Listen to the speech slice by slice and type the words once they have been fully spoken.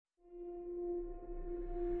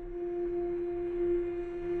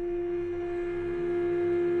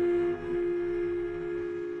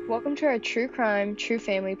Welcome to our True Crime, True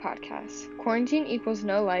Family podcast. Quarantine equals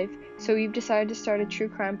no life, so we've decided to start a true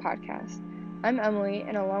crime podcast. I'm Emily,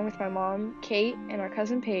 and along with my mom, Kate, and our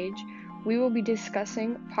cousin Paige, we will be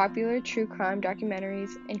discussing popular true crime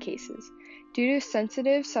documentaries and cases. Due to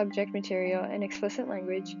sensitive subject material and explicit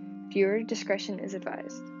language, viewer discretion is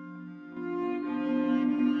advised.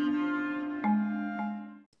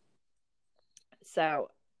 So,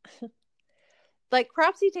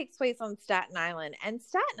 Cropsey takes place on Staten Island, and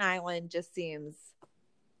Staten Island just seems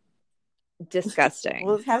disgusting.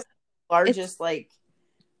 Well, it has the largest,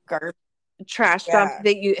 garbage trash dump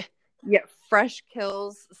that you get. Fresh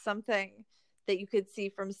Kills, something that you could see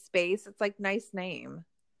from space. It's nice name.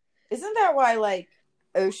 Isn't that why,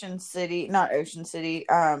 Ocean City, not Ocean City,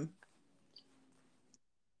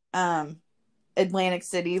 Atlantic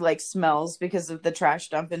City, smells because of the trash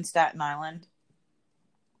dump in Staten Island?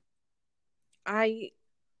 I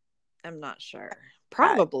am not sure.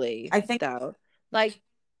 Probably. I think though. It's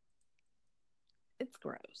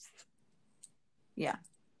gross. Yeah.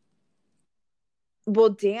 Well,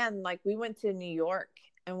 Dan, we went to New York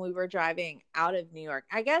and we were driving out of New York.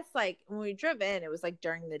 I guess when we drove in, it was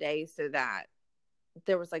during the day so that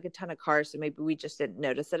there was a ton of cars. So maybe we just didn't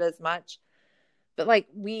notice it as much. But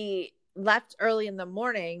we left early in the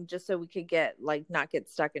morning just so we could not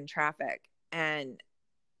get stuck in traffic. And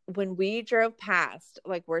when we drove past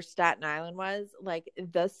where Staten Island was,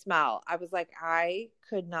 the smell, I was I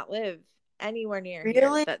could not live anywhere near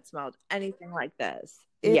here that smelled anything like this.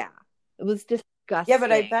 Yeah. It was disgusting. Yeah,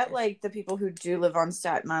 but I bet the people who do live on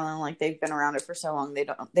Staten Island, they've been around it for so long,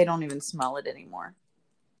 they don't even smell it anymore.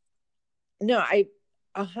 No, I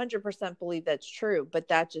 100% believe that's true, but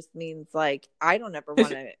that just means I don't ever want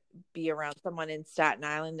to be around someone in Staten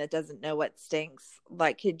Island that doesn't know what stinks.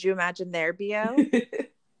 Could you imagine their BO?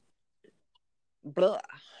 Blah.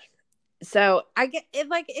 So I get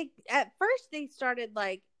it. At first they started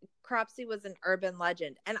Cropsey was an urban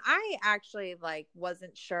legend, and I actually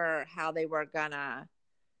wasn't sure how they were gonna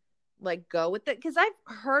go with it, because I've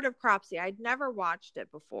heard of Cropsey. I'd never watched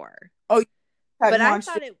it before. Oh, but I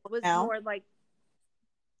thought it was now? More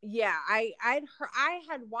yeah, I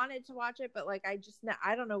had wanted to watch it, but I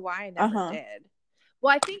don't know why I never did.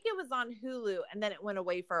 Well, I think it was on Hulu, and then it went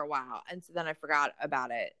away for a while, and so then I forgot about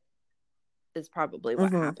it. Is probably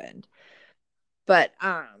what happened. But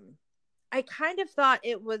I kind of thought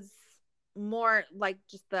it was more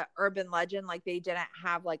just the urban legend, they didn't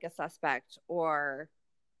have a suspect, or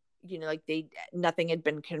nothing had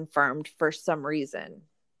been confirmed for some reason.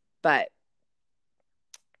 But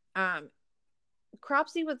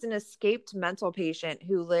Cropsey was an escaped mental patient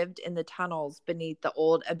who lived in the tunnels beneath the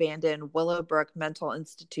old abandoned Willowbrook Mental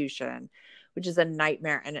Institution, which is a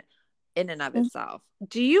nightmare in and of itself.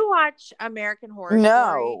 Do you watch American Horror Story?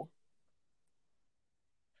 No.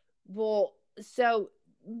 Well, so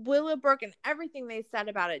Willowbrook and everything they said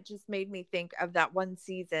about it just made me think of that one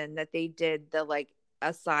season that they did the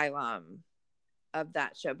asylum of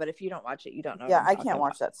that show. But if you don't watch it, you don't know. Yeah, I can't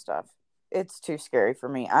watch that stuff. It's too scary for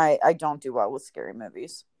me. I don't do well with scary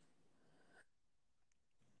movies.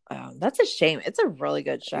 Oh, that's a shame. It's a really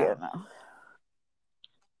good show. Yeah, no.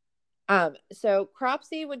 So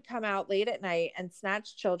Cropsey would come out late at night and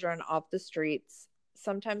snatch children off the streets.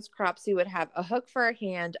 Sometimes Cropsey would have a hook for a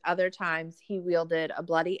hand. Other times he wielded a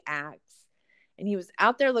bloody axe, and he was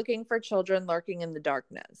out there looking for children lurking in the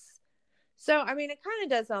darkness. So, I mean, it kind of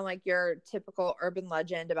does sound like your typical urban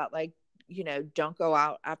legend about don't go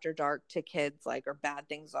out after dark to kids, or bad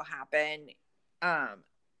things will happen.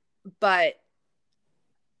 But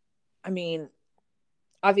I mean,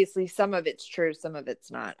 obviously some of it's true, some of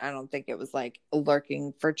it's not. I don't think it was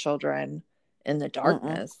lurking for children in the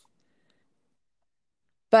darkness.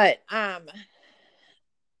 But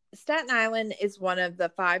Staten Island is one of the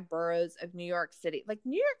 5 boroughs of New York City.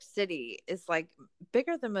 New York City is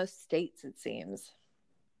bigger than most states, it seems.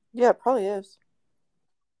 Yeah, it probably is.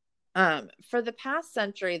 For the past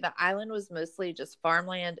century, the island was mostly just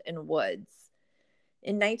farmland and woods.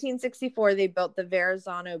 In 1964, they built the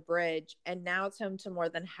Verrazano Bridge, and now it's home to more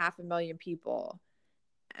than 500,000 people.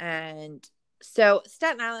 And so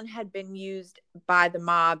Staten Island had been used by the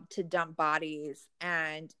mob to dump bodies,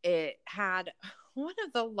 and it had one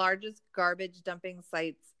of the largest garbage dumping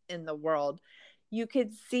sites in the world. You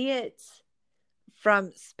could see it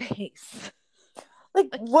from space.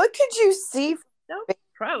 What could you see? So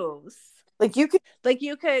gross. You could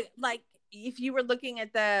if you were looking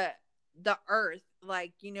at the earth,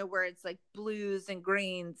 where it's blues and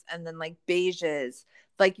greens and then beiges,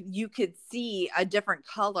 you could see a different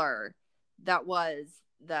color that was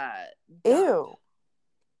the dump. Ew.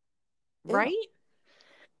 Right?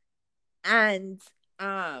 And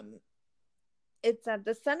It's at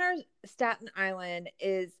the center of Staten Island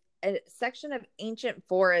is a section of ancient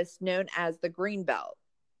forest known as the Green Belt.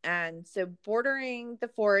 And so bordering the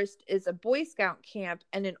forest is a Boy Scout camp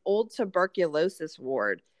and an old tuberculosis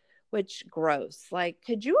ward, which gross. Like,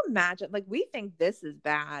 could you imagine? Like, we think this is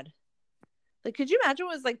bad. Like, could you imagine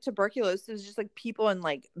what it was like tuberculosis, just like people in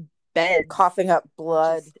like beds coughing up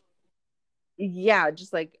blood?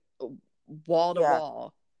 Just like wall to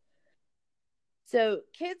wall. So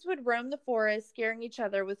kids would roam the forest, scaring each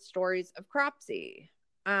other with stories of Cropsey.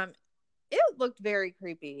 It looked very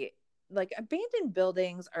creepy. Like, abandoned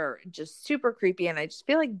buildings are just super creepy, and I just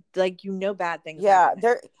feel like bad things. Yeah,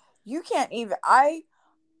 you can't even.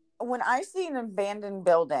 When I see an abandoned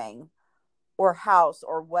building or house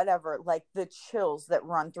or whatever, like the chills that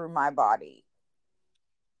run through my body.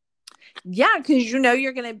 Yeah, because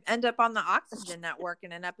you're going to end up on the Oxygen Network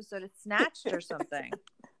in an episode of Snatched or something.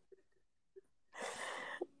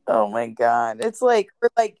 Oh my God. It's like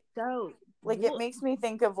so it makes me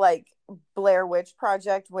think of like Blair Witch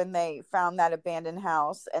Project when they found that abandoned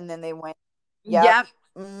house and then they went. Yep.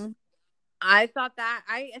 Mm-hmm. I thought that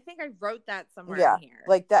I think I wrote that somewhere in here.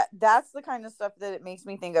 Like that's the kind of stuff that it makes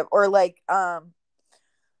me think of. Or like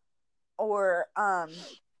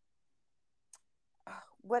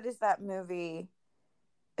what is that movie?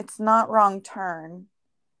 It's not Wrong Turn.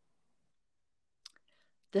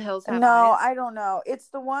 The Hills Have No, Eyes? I don't know. It's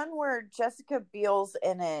the one where Jessica Biel's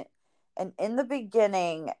in it, and in the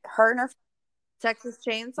beginning, her and her Texas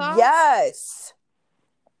Chainsaw. Yes,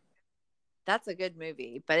 that's a good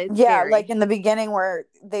movie, but it's scary. Like in the beginning where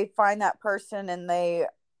they find that person and the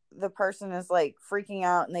person is like freaking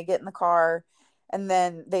out, and they get in the car, and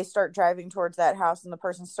then they start driving towards that house, and the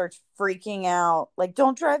person starts freaking out, like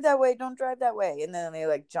don't drive that way, and then they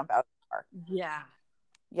like jump out of the car. Yeah.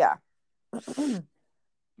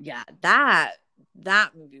 Yeah, that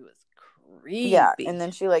movie was creepy. Yeah, and then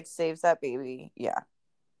she like saves that baby. Yeah.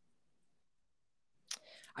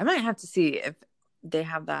 I might have to see if they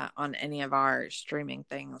have that on any of our streaming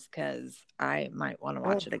things, because I might want to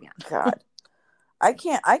watch it again. God. I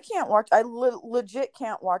can't watch, I legit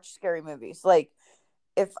can't watch scary movies. Like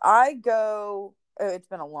if I go, it's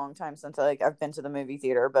been a long time since I've been to the movie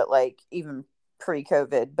theater, but like even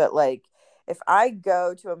pre-COVID, but like if I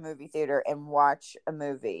go to a movie theater and watch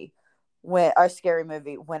a scary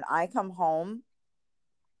movie, when I come home,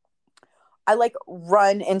 I like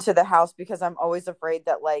run into the house because I'm always afraid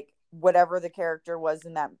that like whatever the character was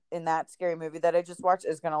in that scary movie that I just watched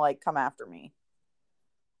is going to like come after me.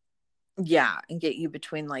 Yeah, and get you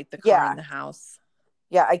between like the car and the house.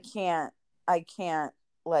 Yeah, I can't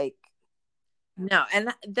like. No,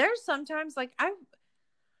 and there's sometimes like I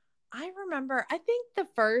remember, I think the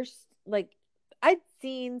first, like, I'd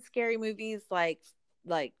seen scary movies like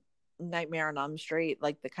Nightmare on Elm Street,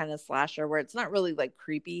 like the kind of slasher where it's not really like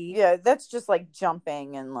creepy. Yeah, that's just like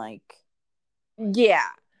jumping and like. Yeah.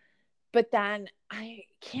 But then I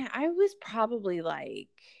was probably like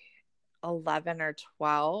 11 or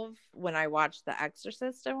 12 when I watched The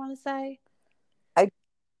Exorcist, I want to say.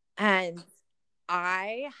 And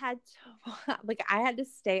I had to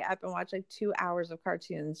stay up and watch like 2 hours of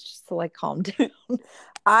cartoons just to like calm down.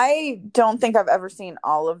 I don't think I've ever seen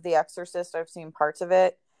all of The Exorcist. I've seen parts of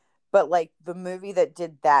it, but like the movie that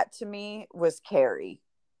did that to me was Carrie.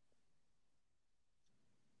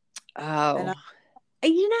 Oh,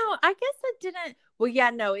 I guess it didn't. Well, yeah,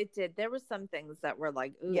 no, it did. There were some things that were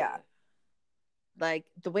like, ooh. Yeah, like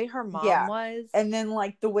the way her mom was, and then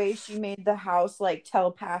like the way she made the house like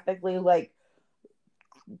telepathically like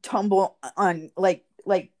tumble on like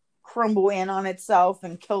crumble in on itself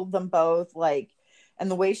and killed them both, like, and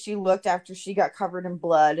the way she looked after she got covered in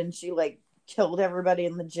blood and she like killed everybody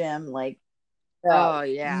in the gym, like, oh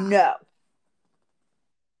yeah, no.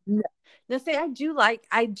 No, see, I do like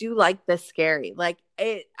the scary, like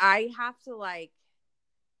it. I have to like,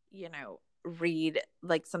 read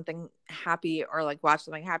like something happy or like watch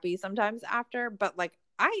something happy sometimes after, but like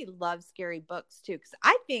I love scary books too, because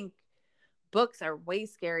I think books are way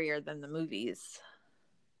scarier than the movies.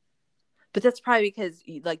 But that's probably because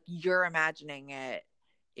like you're imagining it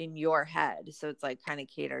in your head, so it's like kind of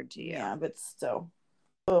catered to you. Yeah, but still.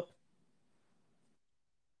 Ugh.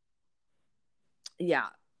 Yeah.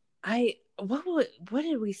 What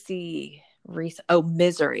did we see recently? Oh,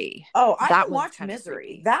 Misery. Oh, I can watch Misery.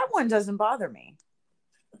 Creepy. That one doesn't bother me.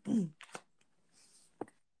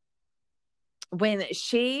 When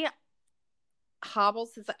she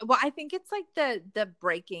hobbles I think it's like the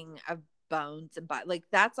breaking of bones and like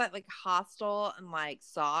that's like Hostel and like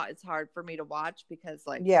Saw. It's hard for me to watch because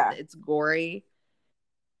like it's gory.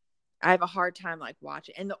 I have a hard time like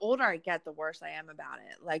watching. And the older I get, the worse I am about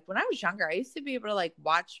it. Like when I was younger, I used to be able to like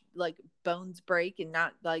watch like bones break and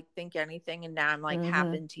not like think anything. And now I'm like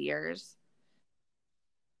half in tears.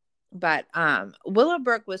 But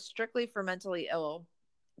Willowbrook was strictly for mentally ill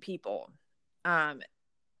people. And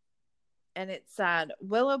it said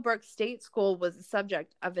Willowbrook State School was the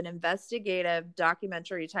subject of an investigative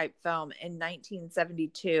documentary type film in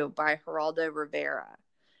 1972 by Geraldo Rivera.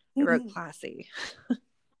 I wrote classy.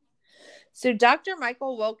 So Dr.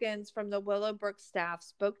 Michael Wilkins from the Willowbrook staff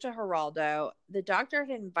spoke to Geraldo. The doctor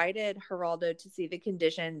had invited Geraldo to see the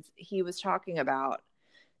conditions he was talking about.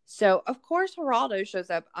 So, of course, Geraldo shows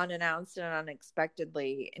up unannounced and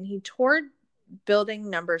unexpectedly, and he toured building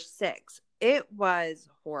number 6. It was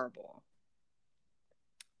horrible.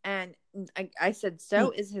 And I said,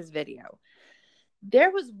 so is his video.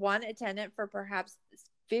 There was one attendant for perhaps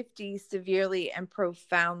 50 severely and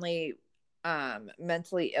profoundly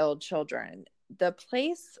mentally ill children. The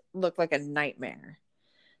place looked like a nightmare.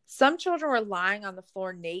 Some children were lying on the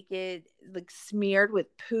floor naked, like smeared with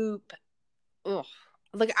poop. Ugh.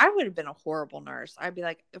 Like I would have been a horrible nurse. I'd be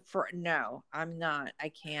like, no, I'm not. I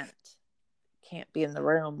can't be in the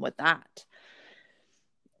room with that.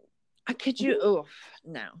 Could you? Oh,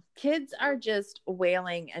 no. Kids are just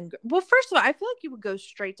wailing. And well, first of all, I feel like you would go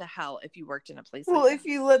straight to hell if you worked in a place like that. Well, if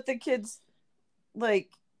you let the kids like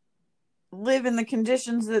live in the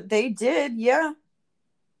conditions that they did, yeah.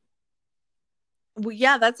 Well,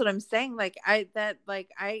 yeah, that's what I'm saying.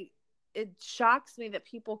 It shocks me that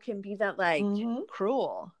people can be that like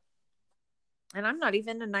cruel. And I'm not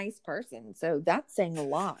even a nice person, so that's saying a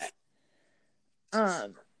lot.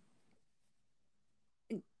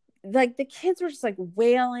 Like the kids were just like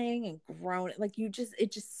wailing and groaning, like it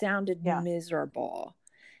just sounded miserable.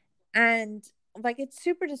 And like it's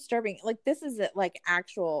super disturbing. Like this is like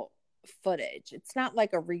actual footage. It's not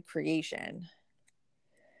like a recreation.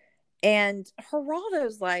 And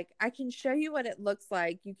Geraldo's like, I can show you what it looks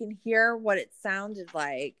like. You can hear what it sounded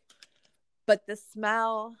like. But the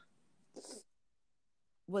smell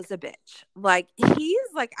was a bitch. Like, he's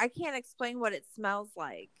like, I can't explain what it smells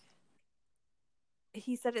like.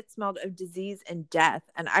 He said it smelled of disease and death.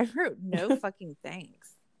 And I wrote, no fucking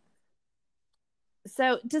thanks.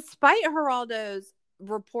 So despite Geraldo's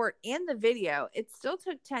report and the video, it still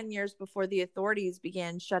took 10 years before the authorities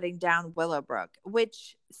began shutting down Willowbrook,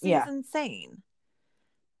 which seems insane.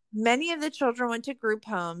 Many of the children went to group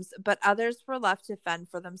homes, but others were left to fend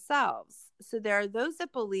for themselves. So there are those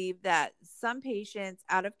that believe that some patients,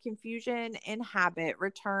 out of confusion and habit,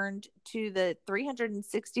 returned to the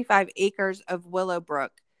 365 acres of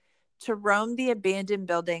Willowbrook to roam the abandoned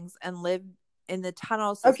buildings and live in the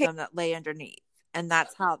tunnel system that lay underneath. And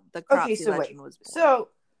that's how the Cropsey legend was born. So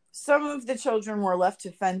some of the children were left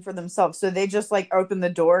to fend for themselves. So they just like opened the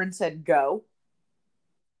door and said, go.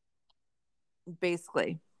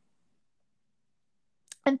 Basically.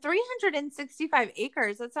 And 365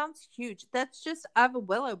 acres, that sounds huge. That's just of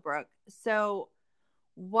Willowbrook. So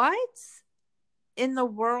what in the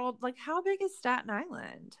world, like how big is Staten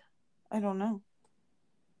Island? I don't know.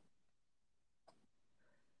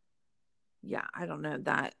 Yeah, I don't know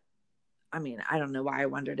that. I mean, I don't know why I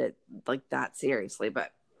wondered it like that seriously,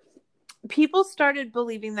 but people started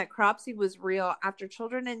believing that Cropsey was real after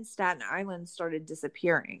children in Staten Island started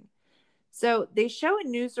disappearing. So they show a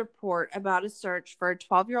news report about a search for a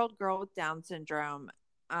 12-year-old girl with Down syndrome.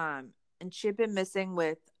 And she had been missing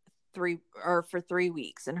for 3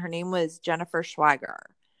 weeks, and her name was Jennifer Schwager.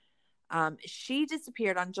 She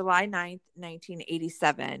disappeared on July 9th,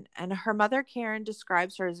 1987, and her mother, Karen,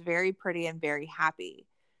 describes her as very pretty and very happy.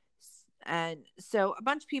 And so a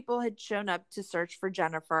bunch of people had shown up to search for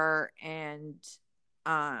Jennifer, and,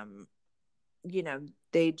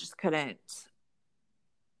 they just couldn't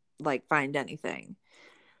like find anything.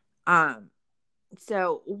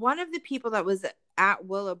 So one of the people that was at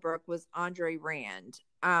Willowbrook was Andre Rand.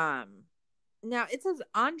 Now it says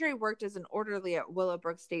Andre worked as an orderly at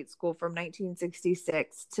Willowbrook State School from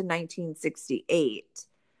 1966 to 1968.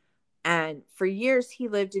 And for years, he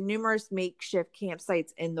lived in numerous makeshift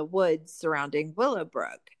campsites in the woods surrounding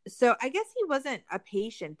Willowbrook. So I guess he wasn't a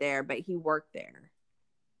patient there, but he worked there.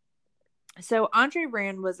 So Andre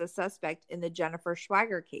Rand was a suspect in the Jennifer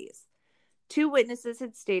Schwager case. 2 witnesses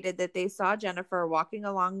had stated that they saw Jennifer walking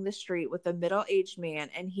along the street with a middle-aged man,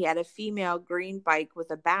 and he had a female green bike with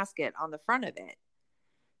a basket on the front of it.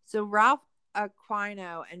 So Ralph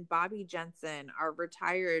Aquino and Bobby Jensen are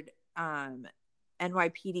retired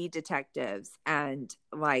NYPD detectives, and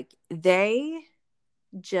like they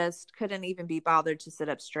just couldn't even be bothered to sit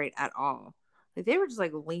up straight at all. Like they were just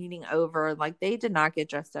like leaning over, like they did not get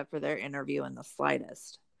dressed up for their interview in the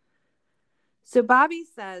slightest. So Bobby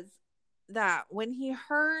says that when he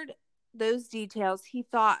heard those details, he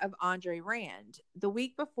thought of Andre Rand. The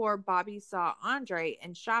week before, Bobby saw Andre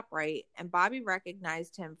in ShopRite, and Bobby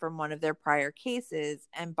recognized him from one of their prior cases,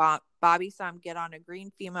 and Bobby saw him get on a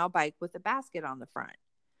green female bike with a basket on the front.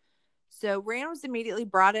 So Rand was immediately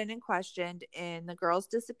brought in and questioned in the girl's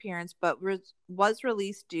disappearance, but was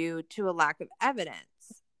released due to a lack of evidence.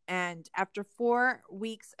 And after 4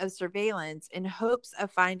 weeks of surveillance in hopes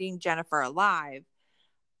of finding Jennifer alive,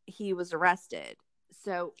 he was arrested.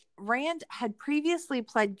 So Rand had previously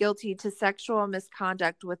pled guilty to sexual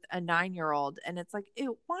misconduct with a 9-year-old. And it's like,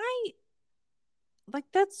 ew, why? Like,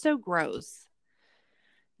 that's so gross.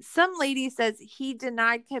 Some lady says he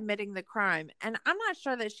denied committing the crime. And I'm not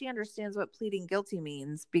sure that she understands what pleading guilty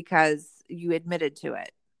means because you admitted to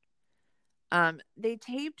it. They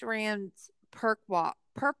taped Rand's perp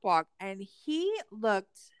walk, and he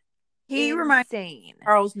looked insane.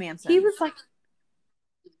 Charles Manson. He was like,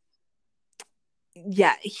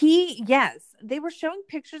 yeah, yes. They were showing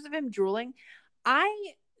pictures of him drooling.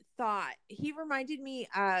 I thought he reminded me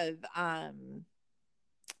of,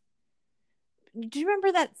 do you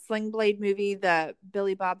remember that Sling Blade movie, the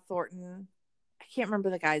Billy Bob Thornton? I can't remember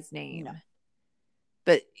the guy's name,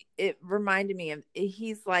 but it reminded me of,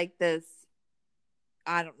 he's like this,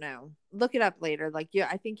 I don't know. Look it up later. Like, yeah,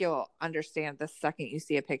 I think you'll understand the second you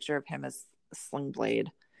see a picture of him as Sling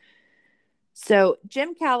Blade. So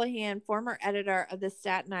Jim Callahan, former editor of the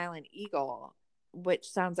Staten Island Eagle, which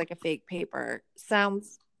sounds like a fake paper,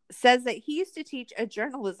 says that he used to teach a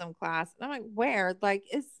journalism class. And I'm like, where? Like,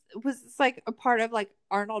 was this like a part of like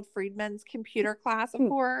Arnold Friedman's computer class of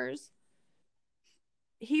horrors?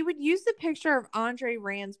 He would use the picture of Andre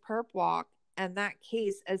Rand's perp walk and that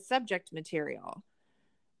case as subject material.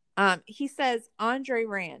 He says, Andre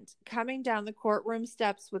Rand coming down the courtroom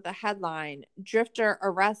steps with a headline, "Drifter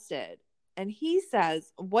arrested." And he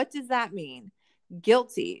says, what does that mean?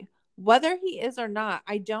 Guilty. Whether he is or not,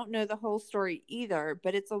 I don't know the whole story either,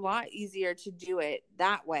 but it's a lot easier to do it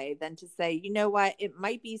that way than to say, you know what, it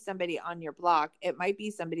might be somebody on your block. It might be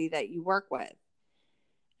somebody that you work with.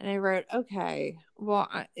 And I wrote, okay, well,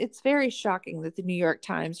 it's very shocking that the New York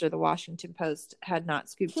Times or the Washington Post had not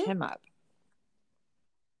scooped him up.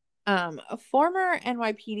 Former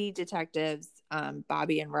NYPD detectives,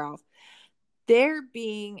 Bobby and Ralph, they're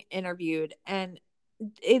being interviewed, and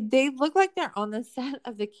they look like they're on the set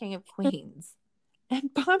of The King of Queens.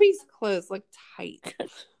 And Bobby's clothes look tight.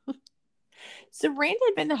 So Rand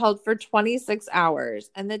had been held for 26 hours,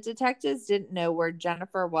 and the detectives didn't know where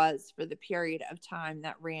Jennifer was for the period of time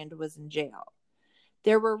that Rand was in jail.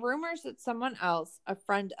 There were rumors that someone else, a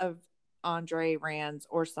friend of Andre Rand's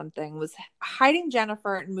or something, was hiding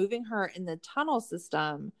Jennifer and moving her in the tunnel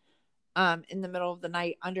system in the middle of the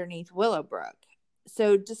night underneath Willowbrook.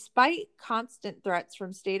 So despite constant threats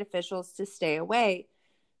from state officials to stay away,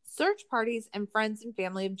 search parties and friends and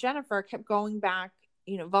family of Jennifer kept going back.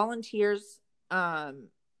 You know, volunteers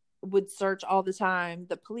would search all the time.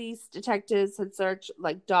 The police, detectives had searched,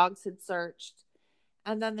 like dogs had searched.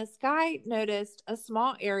 And then this guy noticed a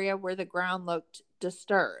small area where the ground looked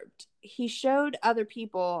disturbed. He showed other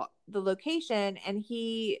people the location, and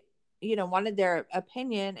he, wanted their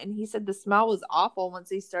opinion. And he said the smell was awful once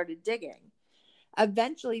they started digging.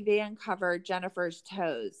 Eventually, they uncovered Jennifer's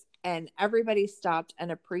toes, and everybody stopped,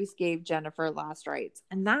 and a priest gave Jennifer last rites.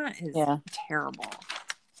 And that is terrible.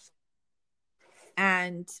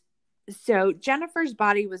 And so Jennifer's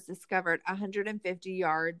body was discovered 150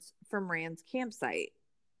 yards from Rand's campsite.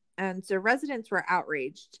 And so residents were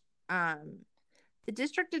outraged. The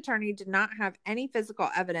district attorney did not have any physical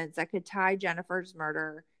evidence that could tie Jennifer's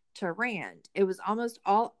murder to Rand. It was almost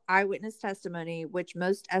all eyewitness testimony, which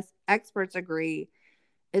most experts agree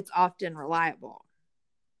it's often reliable.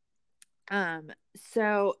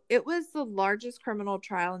 So it was the largest criminal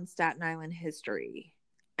trial in Staten Island history.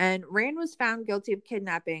 And Rand was found guilty of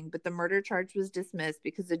kidnapping, but the murder charge was dismissed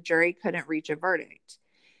because the jury couldn't reach a verdict.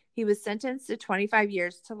 He was sentenced to 25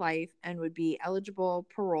 years to life and would be eligible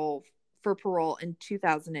for parole in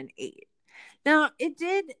 2008. Now, it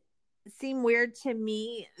did seem weird to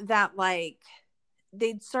me that, like,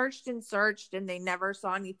 they'd searched and they never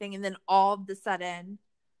saw anything. And then all of a sudden,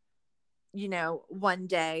 one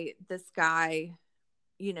day this guy,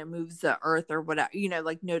 moves the earth or whatever,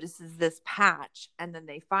 like notices this patch, and then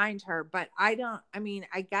they find her. But I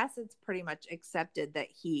guess it's pretty much accepted that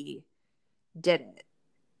he did it.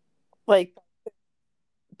 Like,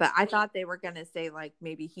 but I thought they were going to say, like,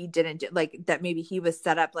 maybe he didn't, like, that maybe he was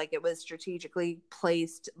set up, like it was strategically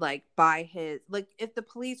placed, like, by his, like, if the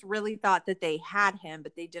police really thought that they had him,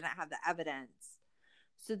 but they didn't have the evidence.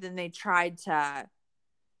 So then they tried to,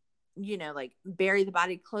 like bury the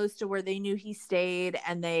body close to where they knew he stayed,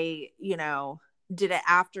 and they, did it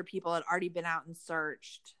after people had already been out and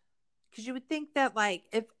searched. Because you would think that, like,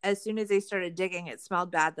 if as soon as they started digging, it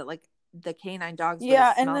smelled bad, that like the canine dogs would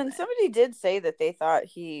have and smelled then it. somebody did say that they thought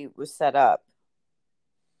he was set up.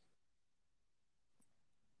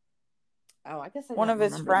 Oh, I guess I one don't of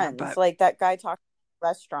his remember friends, that, but... like that guy talked at the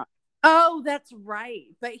restaurant. Oh, that's right.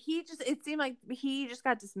 But it seemed like he just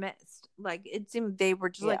got dismissed. Like, it seemed they were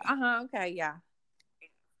just like, okay, yeah.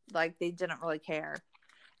 Like, they didn't really care.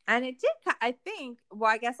 And it did, I think,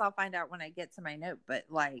 well, I guess I'll find out when I get to my note, but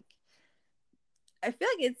like, I feel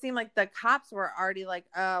like it seemed like the cops were already like,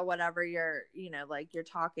 oh, whatever, you're, like, you're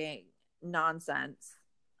talking nonsense.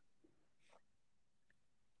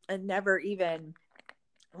 And never even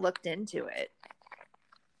looked into it.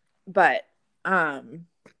 But,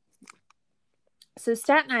 so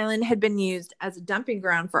Staten Island had been used as a dumping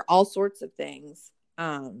ground for all sorts of things,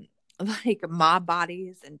 like mob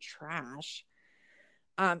bodies and trash.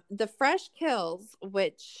 The Fresh Kills,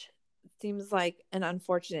 which seems like an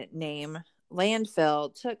unfortunate name,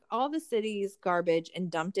 landfill, took all the city's garbage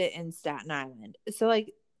and dumped it in Staten Island. So,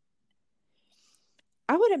 like,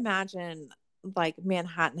 I would imagine, like,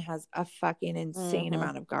 Manhattan has a fucking insane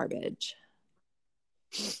amount of garbage.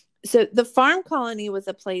 So the farm colony was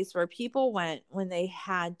a place where people went when they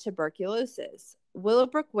had tuberculosis.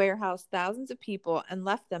 Willowbrook warehoused thousands of people and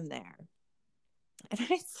left them there. And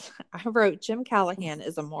I wrote, Jim Callahan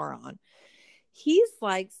is a moron. He's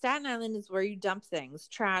like, Staten Island is where you dump things,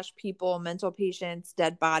 trash, people, mental patients,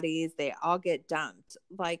 dead bodies. They all get dumped.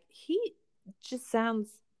 Like, he just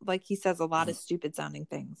sounds like he says a lot of stupid sounding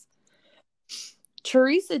things.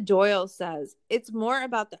 Teresa Doyle says, it's more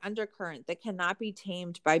about the undercurrent that cannot be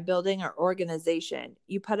tamed by building or organization.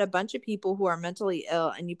 You put a bunch of people who are mentally ill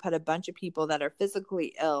and you put a bunch of people that are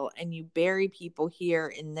physically ill, and you bury people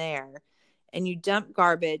here and there, and you dump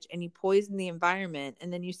garbage and you poison the environment,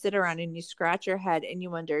 and then you sit around and you scratch your head and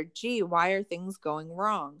you wonder, gee, why are things going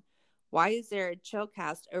wrong? Why is there a chill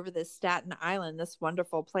cast over this Staten Island, this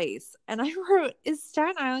wonderful place? And I wrote, is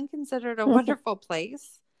Staten Island considered a wonderful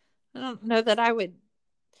place? I don't know that I would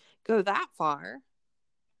go that far.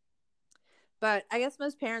 But I guess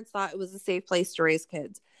most parents thought it was a safe place to raise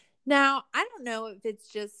kids. Now, I don't know if it's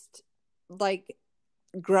just like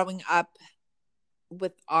growing up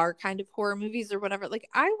with our kind of horror movies or whatever. Like,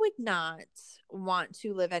 I would not want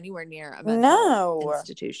to live anywhere near a mental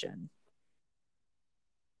institution.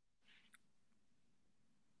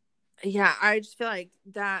 Yeah, I just feel like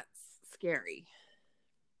that's scary.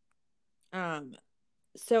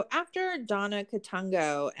 So after Donna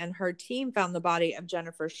Katungo and her team found the body of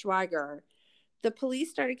Jennifer Schweiger, the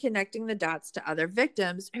police started connecting the dots to other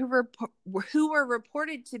victims who were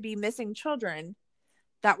reported to be missing children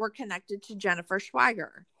that were connected to Jennifer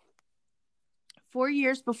Schweiger. 4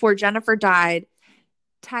 years before Jennifer died,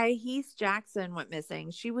 Tyheese Jackson went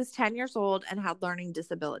missing. She was 10 years old and had learning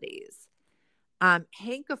disabilities.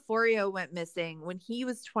 Hank Gaforio went missing when he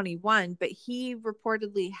was 21, but he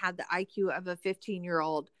reportedly had the IQ of a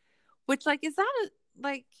 15-year-old, which, like, is that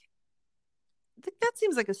like, that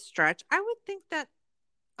seems like a stretch. I would think that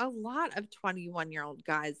a lot of 21-year-old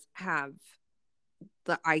guys have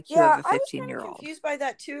the IQ of a 15-year-old. I was kind of confused by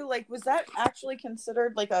that too. Like, was that actually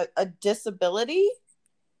considered like a disability?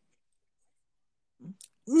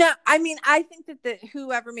 No, I mean, I think that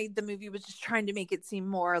whoever made the movie was just trying to make it seem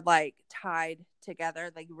more like tied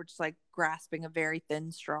together. Like, we're just like grasping a very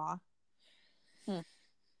thin straw.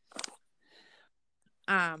 Like,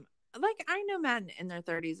 I know men in their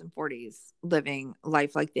 30s and 40s living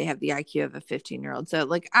life like they have the IQ of a 15-year-old. So,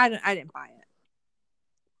 like, I didn't buy it.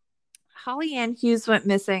 Holly Ann Hughes went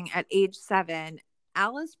missing at age 7.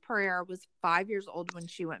 Alice Pereira was 5 years old when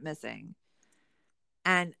she went missing.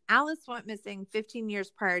 And Alice went missing 15 years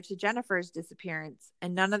prior to Jennifer's disappearance,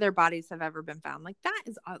 and none of their bodies have ever been found. Like, that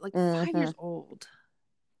is like 5 years old.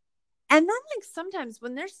 And then, like, sometimes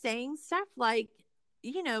when they're saying stuff like,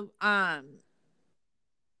 Jennifer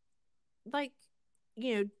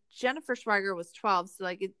Schweiger was 12, so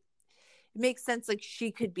like it makes sense, like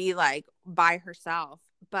she could be like by herself.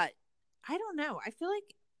 But I don't know. I feel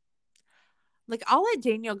like I'll let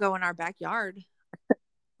Daniel go in our backyard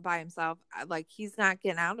by himself. Like, he's not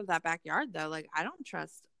getting out of that backyard though. Like, I don't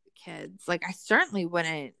trust kids. Like, I certainly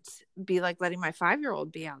wouldn't be like letting my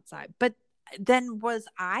 5-year-old be outside. But then was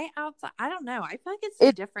I outside? I don't know. I feel like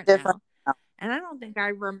it's different now. And I don't think I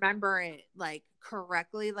remember it like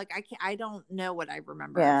correctly. Like, I don't know what I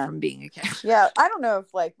remember from being a kid. Yeah, I don't know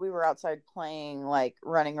if like we were outside playing, like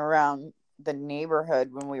running around the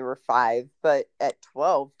neighborhood when we were 5, but at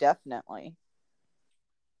 12, definitely.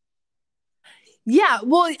 Yeah,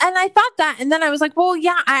 well, and I thought that, and then I was like, well,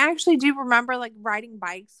 yeah, I actually do remember like riding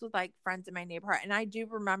bikes with like friends in my neighborhood, and I do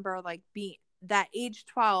remember like being that age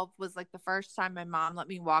 12 was like the first time my mom let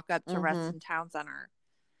me walk up to Reston Town Center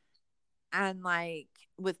and like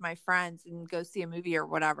with my friends and go see a movie or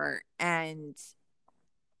whatever. And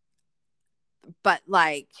but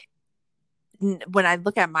like when I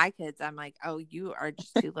look at my kids, I'm like, oh, you are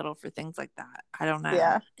just too little for things like that. I don't know.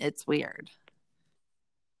 Yeah. It's weird.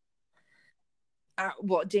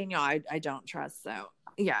 Well, Daniel, I don't trust. So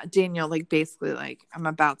yeah, Daniel, like basically like I'm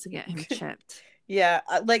about to get him chipped. Yeah.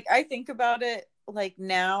 Like I think about it like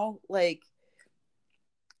now, like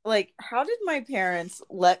how did my parents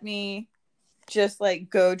let me just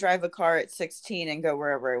like go drive a car at 16 and go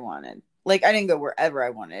wherever I wanted? Like I didn't go wherever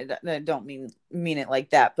I wanted. I don't mean it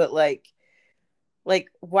like that, but like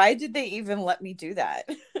why did they even let me do that?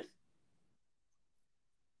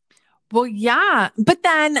 Well, yeah, but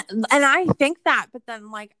then, and I think that, but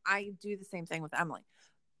then like I do the same thing with Emily,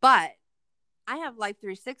 but I have Life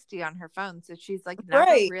 360 on her phone, so she's like never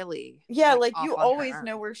right. really. Yeah, like you always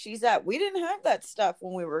know where she's at. We didn't have that stuff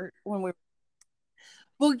when we were.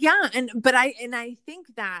 Well, yeah, but I think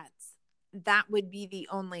that would be the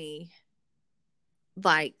only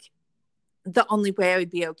way I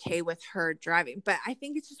would be okay with her driving. But I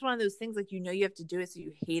think it's just one of those things like you have to do it, so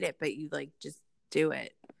you hate it, but you like just do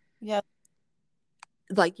it. Yeah.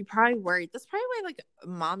 Like you probably worried. That's probably why like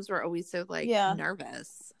moms were always so like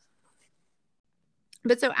nervous.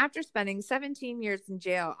 But so after spending 17 years in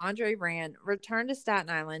jail, Andre Rand returned to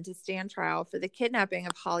Staten Island to stand trial for the kidnapping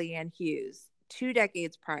of Holly Ann Hughes 2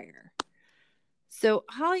 decades prior. So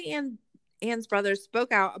Holly Ann's brothers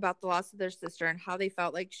spoke out about the loss of their sister and how they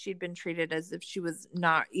felt like she'd been treated as if she was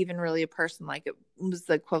not even really a person, like it was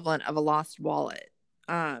the equivalent of a lost wallet.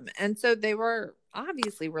 And so they were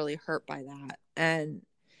obviously really hurt by that. And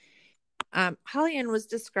Holly Ann was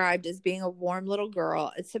described as being a warm little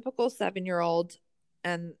girl, a typical 7-year-old.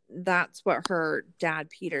 And that's what her dad,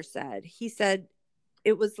 Peter, said. He said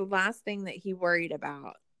it was the last thing that he worried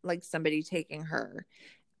about, like somebody taking her.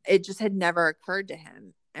 It just had never occurred to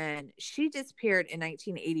him. And she disappeared in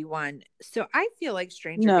 1981. So I feel like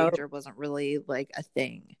stranger danger wasn't really like a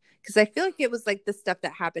thing. Because I feel like it was like the stuff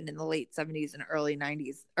that happened in the late 70s and early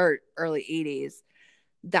 90s or early 80s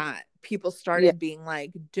that people started being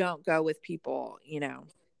like, don't go with people,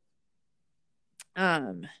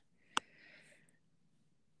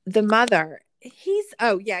 the mother, he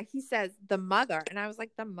says the mother. And I was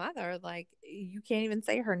like, the mother, like, you can't even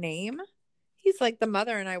say her name. He's like, the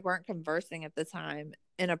mother and I weren't conversing at the time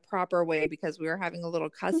in a proper way because we were having a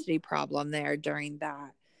little custody problem there during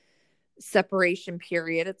that separation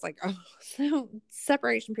period. It's like, oh, so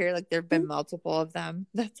separation period, like there've been multiple of them.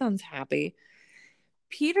 That sounds happy.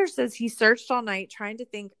 Peter says he searched all night trying to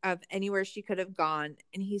think of anywhere she could have gone,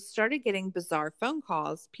 and he started getting bizarre phone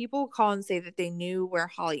calls. People would call and say that they knew where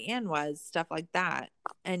Holly Ann was, stuff like that,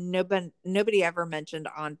 and nobody ever mentioned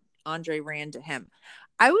Andre Rand to him.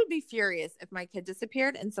 I would be furious if my kid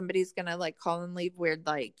disappeared and somebody's gonna like call and leave weird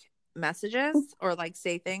like messages or like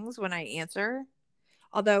say things when I answer.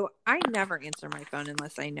 Although I never answer my phone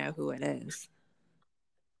unless I know who it is.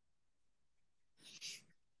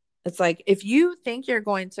 It's like, if you think you're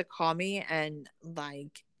going to call me and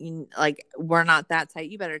like we're not that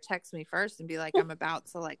tight, you better text me first and be like, I'm about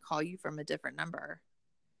to like call you from a different number.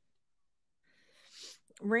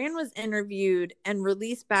 Rand was interviewed and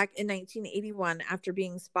released back in 1981 after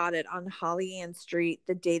being spotted on Holly Ann Street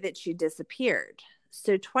the day that she disappeared.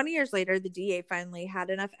 So 20 years later, the DA finally had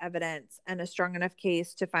enough evidence and a strong enough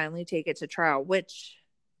case to finally take it to trial, which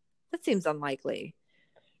that seems unlikely.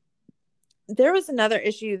 There was another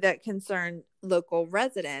issue that concerned local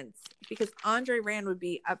residents because Andre Rand would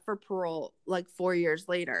be up for parole like 4 years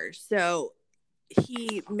later. So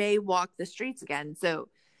he may walk the streets again. So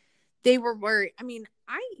they were worried. I mean,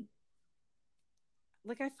 I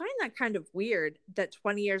find that kind of weird that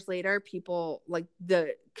 20 years later, people like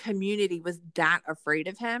the community was that afraid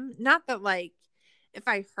of him. Not that like, if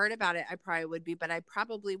I heard about it, I probably would be, but I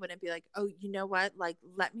probably wouldn't be like, oh, you know what? Like,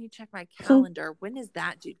 let me check my calendar. When is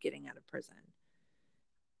that dude getting out of prison?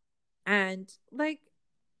 And like,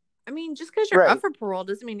 I mean, just because you're up for parole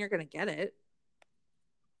doesn't mean you're going to get it.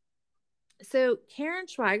 So Karen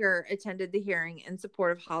Schweiger attended the hearing in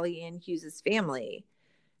support of Holly Ann Hughes' family.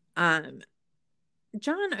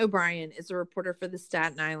 John O'Brien is a reporter for the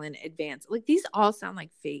Staten Island Advance. Like, these all sound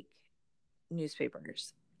like fake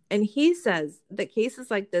newspapers. And he says that cases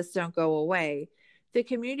like this don't go away. The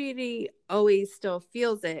community always still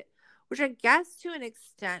feels it, which I guess to an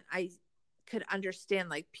extent I could understand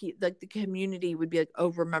like like the community would be like, oh,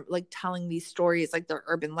 remember, like telling these stories like they're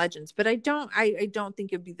urban legends. But I don't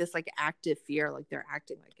think it'd be this like active fear like they're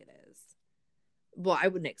acting like it is. Well, I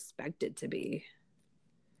wouldn't expect it to be.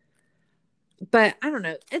 But I don't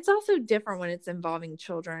know. It's also different when it's involving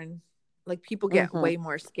children. Like people get way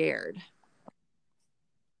more scared.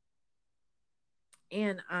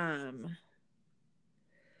 And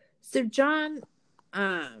so John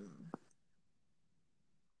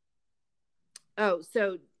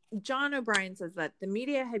so John O'Brien says that the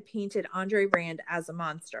media had painted Andre Rand as a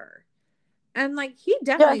monster. And like he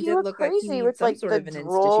definitely did look crazy like he with some like sort the of an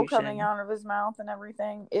drool institution coming out of his mouth and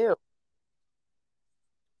everything. Ew.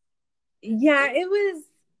 Yeah, it was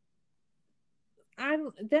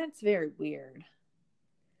that's very weird.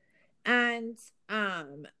 And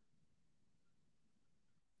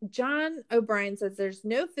John O'Brien says there's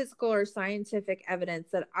no physical or scientific evidence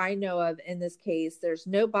that I know of in this case. There's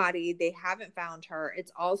no body. They haven't found her.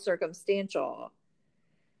 It's all circumstantial.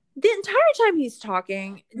 The entire time he's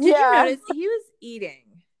talking, did you notice he was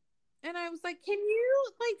eating? And I was like, can you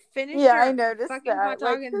like finish your I noticed fucking hot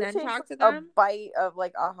dog like, and then takes talk to a them? bite of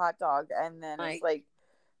like a hot dog and then is like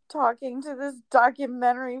talking to this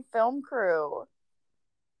documentary film crew.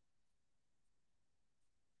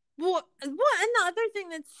 Well, and the other thing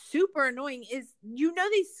that's super annoying is,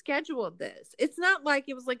 they scheduled this. It's not like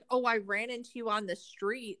it was like, oh, I ran into you on the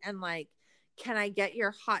street and like, can I get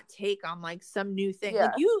your hot take on like some new thing?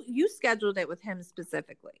 Like you scheduled it with him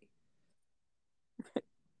specifically.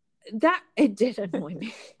 That it did annoy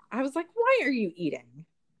me. I was like, why are you eating?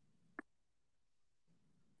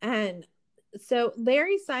 And so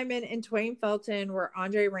Larry Simon and Twain Felton were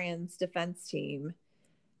Andre Rand's defense team.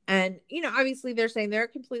 And, obviously they're saying they're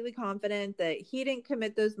completely confident that he didn't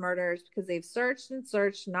commit those murders because they've searched and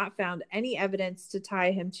searched, not found any evidence to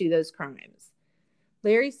tie him to those crimes.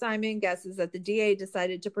 Larry Simon guesses that the DA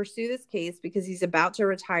decided to pursue this case because he's about to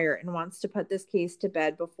retire and wants to put this case to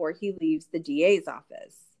bed before he leaves the DA's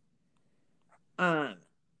office. I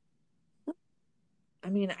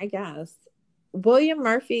guess. William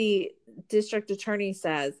Murphy, district attorney,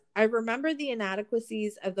 says, I remember the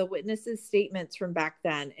inadequacies of the witnesses' statements from back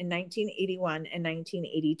then in 1981 and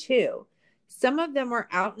 1982. Some of them were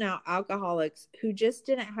out-and-out alcoholics who just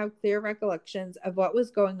didn't have clear recollections of what was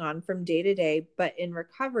going on from day to day, but in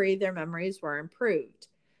recovery, their memories were improved.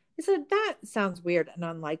 I said, that sounds weird and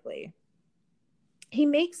unlikely. He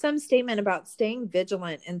makes some statement about staying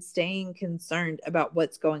vigilant and staying concerned about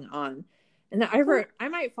what's going on. And I wrote, I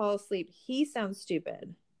might fall asleep. He sounds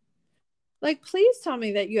stupid. Like, please tell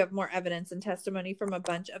me that you have more evidence and testimony from a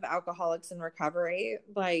bunch of alcoholics in recovery.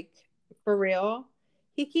 Like, for real?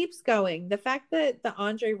 He keeps going. The fact that the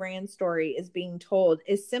Andre Rand story is being told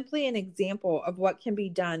is simply an example of what can be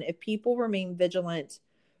done if people remain vigilant,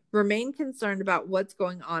 remain concerned about what's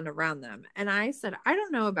going on around them. And I said, I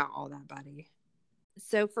don't know about all that, buddy.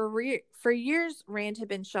 So for years, Rand had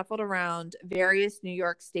been shuffled around various New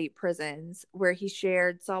York State prisons where he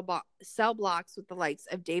shared cell blocks with the likes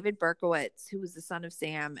of David Berkowitz, who was the son of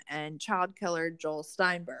Sam, and child killer Joel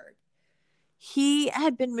Steinberg. He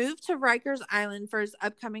had been moved to Rikers Island for his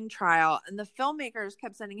upcoming trial, and the filmmakers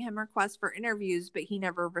kept sending him requests for interviews, but he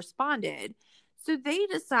never responded. So they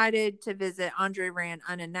decided to visit Andre Rand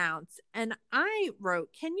unannounced. And I wrote,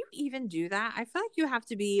 can you even do that? I feel like you have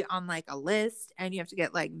to be on like a list and you have to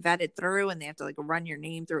get like vetted through and they have to like run your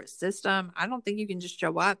name through a system. I don't think you can just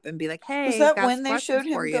show up and be like, hey, was that when they showed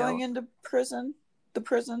him going into prison? The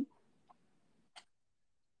prison?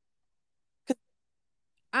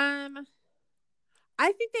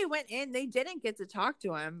 I think they went in. They didn't get to talk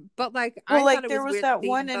to him, but like, well, I thought it there was weird that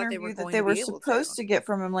one interview that they were supposed to get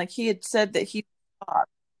from him. Like he had said that he.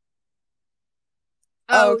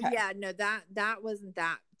 Oh, okay. Yeah, no, that wasn't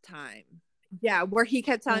that time. Yeah, where he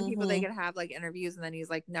kept telling people they could have like interviews, and then he's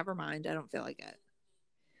like, "Never mind, I don't feel like it."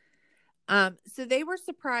 So they were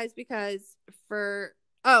surprised because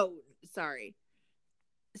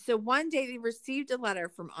So one day they received a letter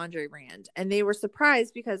from Andre Rand, and they were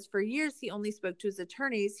surprised because for years he only spoke to his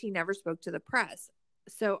attorneys. He never spoke to the press.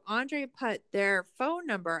 So Andre put their phone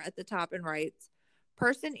number at the top and writes,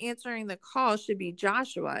 person answering the call should be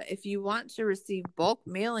Joshua. If you want to receive bulk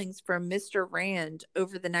mailings from Mr. Rand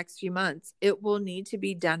over the next few months, it will need to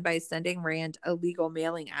be done by sending Rand a legal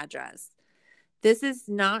mailing address. This is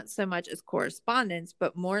not so much as correspondence,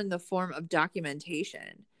 but more in the form of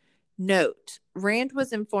documentation. Note, Rand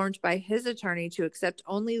was informed by his attorney to accept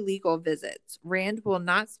only legal visits. Rand will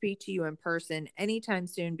not speak to you in person anytime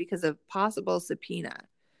soon because of possible subpoena.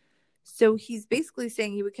 So he's basically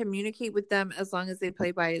saying he would communicate with them as long as they play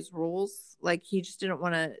by his rules. Like he just didn't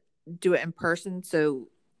want to do it in person. So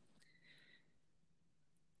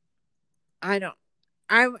I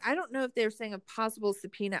don't know if they're saying a possible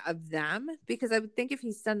subpoena of them, because I would think if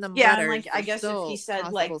he sent them letters, and like I guess if he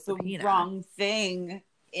said like the wrong thing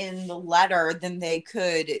in the letter, then they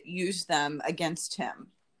could use them against him.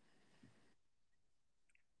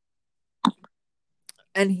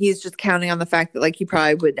 And he's just counting on the fact that like he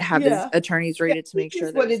probably would have his attorneys read it to make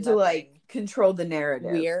sure that wanted to like control the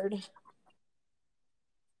narrative. Weird.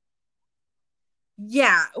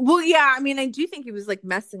 Yeah. Well, yeah. I mean, I do think he was like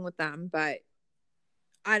messing with them, but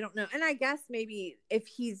I don't know. And I guess maybe if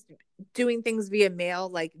he's doing things via mail,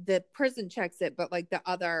 like the prison checks it, but like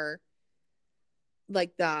the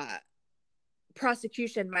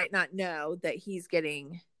prosecution might not know that he's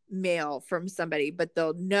getting mail from somebody, but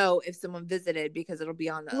they'll know if someone visited because it'll be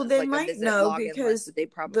on the they might know because they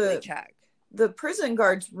probably check. The prison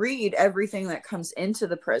guards read everything that comes into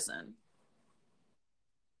the prison.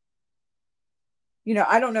 You know,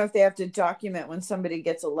 I don't know if they have to document when somebody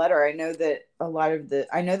gets a letter. I know that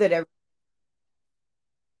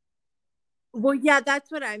well, yeah,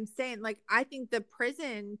 that's what I'm saying. Like, I think the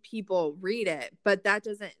prison people read it, but that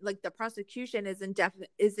doesn't, like, the prosecution isn't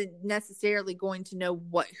necessarily going to know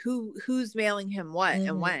who's mailing him what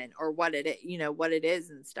and when, or what it is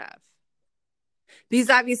and stuff. Because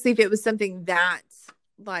obviously if it was something that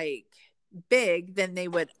like big, then they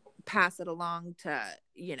would pass it along to,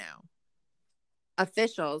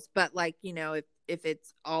 officials. But like, if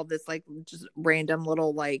it's all this like just random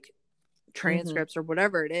little like transcripts or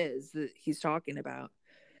whatever it is that he's talking about,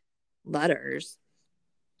 letters.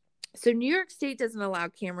 So New York State doesn't allow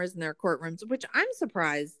cameras in their courtrooms, which I'm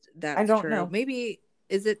surprised that's I don't true. know. Maybe,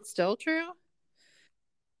 is it still true?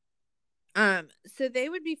 So they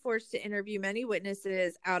would be forced to interview many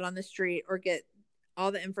witnesses out on the street or get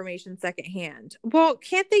all the information secondhand. Well,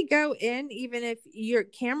 can't they go in even if your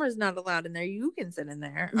camera's not allowed in there? You can sit in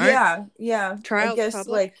there. Yeah. Trials I guess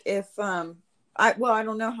public? like if I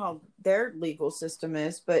don't know how their legal system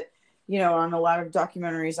is, but on a lot of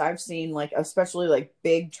documentaries I've seen, like especially like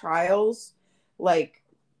big trials, like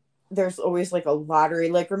there's always like a lottery.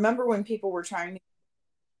 Like remember when people were trying to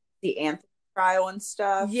the Anthony trial and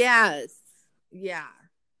stuff? Yes. Yeah.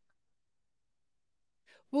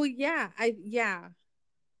 Well,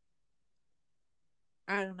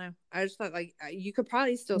 I don't know. I just thought like you could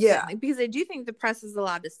probably still sit in, because I do think the press is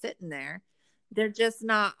allowed to sit in there. They're just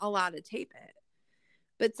not allowed to tape it.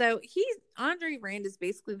 But so Andre Rand is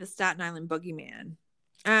basically the Staten Island boogeyman.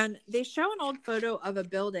 And they show an old photo of a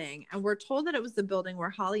building, and we're told that it was the building where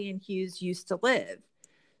Holly and Hughes used to live.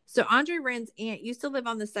 So Andre Rand's aunt used to live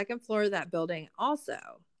on the second floor of that building also.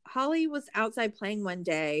 Holly was outside playing one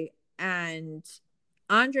day, and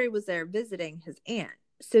Andre was there visiting his aunt.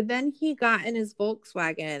 So then he got in his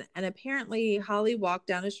Volkswagen, and apparently Holly walked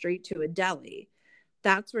down a street to a deli.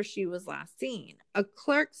 That's where she was last seen. A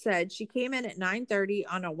clerk said she came in at 9:30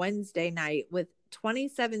 on a Wednesday night with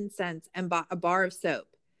 27 cents and bought a bar of soap.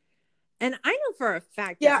 And I know for a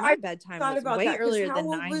fact that my bedtime was way earlier than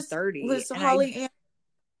 9:30. Was Holly and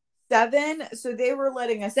 7? So they were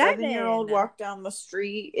letting a 7-year-old walk down the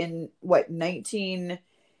street in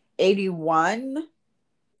 1981?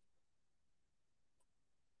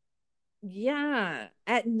 Yeah,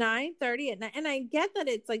 at 9:30 at night. And I get that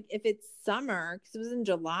it's like if it's summer, because it was in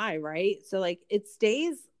July, right? So like it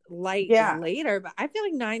stays light later, but I feel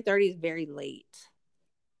like 9:30 is very late.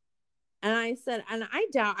 And I said, and I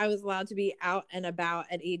doubt I was allowed to be out and about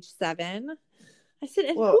at age 7. I said,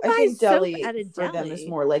 and who buys soap at a deli? For them is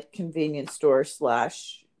more like convenience store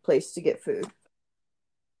 / place to get food.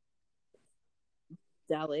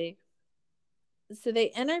 Deli. So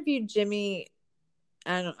they interviewed Jimmy,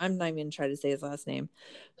 I'm not even going to try to say his last name,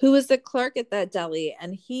 who was the clerk at that deli,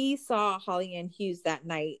 and he saw Holly Ann Hughes that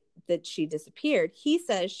night that she disappeared. He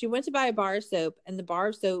says she went to buy a bar of soap, and the bar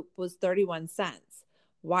of soap was 31 cents.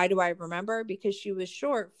 Why do I remember? Because she was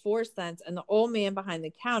short 4 cents, and the old man behind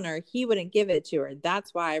the counter, he wouldn't give it to her.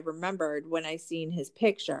 That's why I remembered when I seen his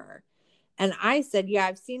picture. And I said, yeah,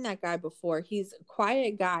 I've seen that guy before. He's a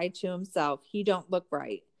quiet guy to himself. He don't look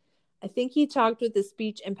right. I think he talked with a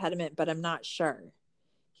speech impediment, but I'm not sure.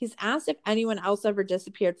 He's asked if anyone else ever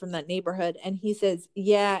disappeared from that neighborhood, and he says,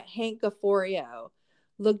 yeah, Hank Gafforio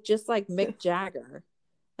looked just like Mick Jagger.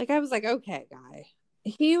 Like, I was like, okay, guy.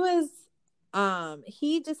 He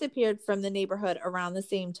disappeared from the neighborhood around the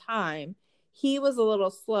same time. He was a little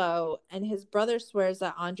slow, and his brother swears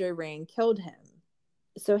that Andre Rand killed him.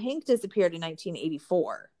 So Hank disappeared in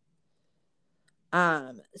 1984.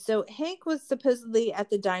 So Hank was supposedly at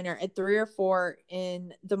the diner at 3 or 4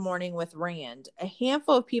 in the morning with Rand. A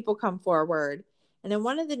handful of people come forward, and in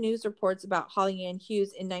one of the news reports about Holly Ann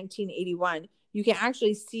Hughes in 1981, you can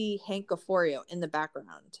actually see Hank Gafforio in the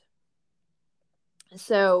background.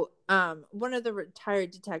 So, one of the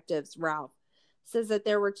retired detectives, Ralph, says that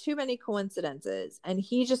there were too many coincidences and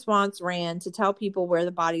he just wants Rand to tell people where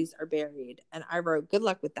the bodies are buried. And I wrote, good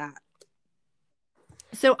luck with that.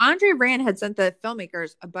 So Andre Rand had sent the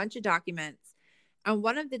filmmakers a bunch of documents. And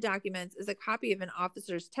one of the documents is a copy of an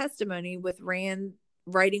officer's testimony with Rand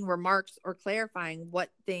writing remarks or clarifying what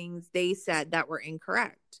things they said that were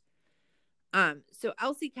incorrect. So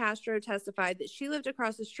Elsie Castro testified that she lived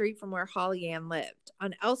across the street from where Holly Ann lived.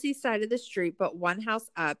 On Elsie's side of the street, but one house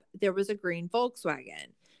up, there was a green Volkswagen.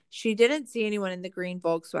 She didn't see anyone in the green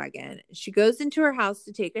Volkswagen. She goes into her house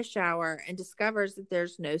to take a shower and discovers that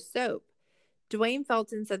there's no soap. Dwayne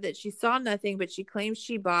Felton said that she saw nothing, but she claims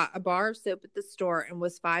she bought a bar of soap at the store and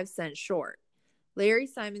was 5 cents short. Larry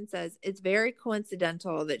Simon says it's very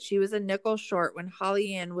coincidental that she was a nickel short when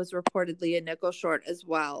Holly Ann was reportedly a nickel short as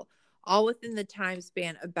well, all within the time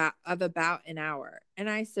span of about an hour. And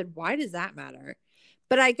I said, why does that matter?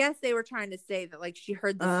 But I guess they were trying to say that, like, she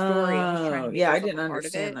heard the story and was trying to make I didn't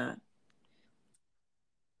understand that.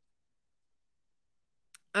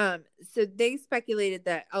 So they speculated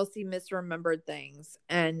that Elsie misremembered things.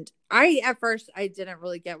 And at first, I didn't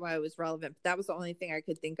really get why it was relevant, but that was the only thing I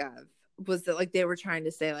could think of, was that, like, they were trying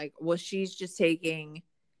to say, like, well, she's just taking,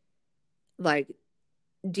 like,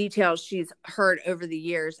 details she's heard over the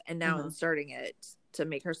years and now inserting it to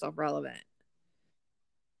make herself relevant.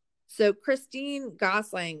 So Christine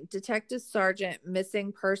Gosling, Detective Sergeant,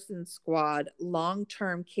 Missing Persons Squad,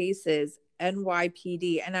 Long-Term Cases,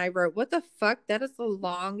 NYPD. And I wrote, what the fuck? That is the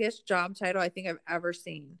longest job title I think I've ever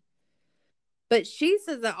seen. But she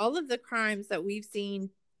says that all of the crimes that we've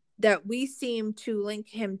seen, that we seem to link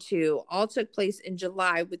him to, all took place in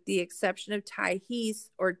July, with the exception of Ty Heath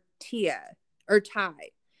or Ty.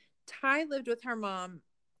 Ty lived with her mom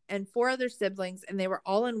and 4 other siblings, and they were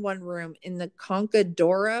all in one room in the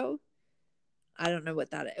Concadoro. I don't know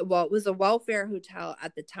what that is. Well, it was a welfare hotel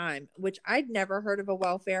at the time, which I'd never heard of a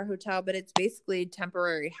welfare hotel, but it's basically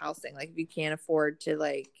temporary housing. Like, if you can't afford to,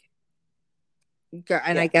 like, go,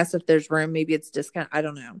 and I guess if there's room, maybe it's discount. I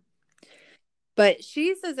don't know. But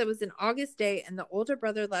she says it was an August day, and the older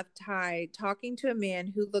brother left Ty talking to a man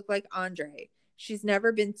who looked like Andre. She's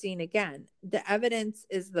never been seen again. The evidence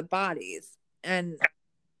is the bodies. And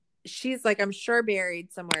she's like, I'm sure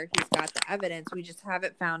buried somewhere he's got the evidence. We just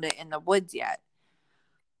haven't found it in the woods yet.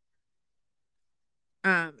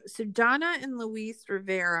 So Donna and Luis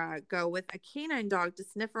Rivera go with a canine dog to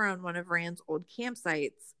sniff around one of Rand's old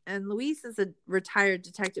campsites. And Luis is a retired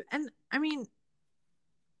detective. And I mean,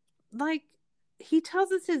 like, he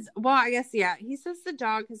tells us he says the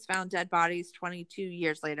dog has found dead bodies 22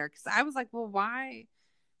 years later. Because I was like, well, why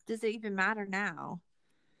does it even matter now?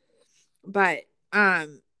 But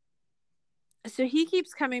so he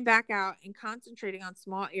keeps coming back out and concentrating on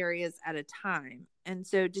small areas at a time. And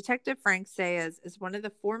so Detective Frank Sayers is one of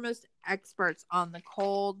the foremost experts on the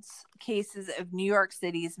cold cases of New York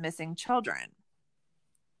City's missing children.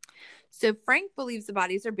 So Frank believes the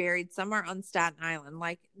bodies are buried somewhere on Staten Island.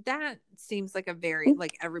 Like, that seems like a very,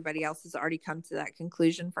 like, everybody else has already come to that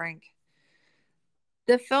conclusion, Frank.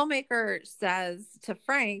 The filmmaker says to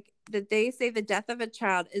Frank that they say the death of a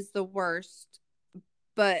child is the worst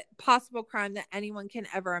but possible crime that anyone can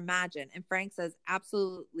ever imagine. And Frank says,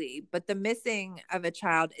 absolutely. But the missing of a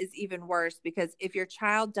child is even worse, because if your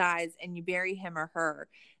child dies and you bury him or her,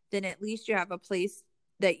 then at least you have a place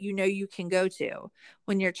that you know you can go to.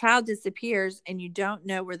 When your child disappears and you don't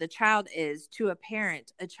know where the child is, to a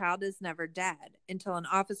parent, a child is never dead until an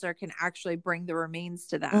officer can actually bring the remains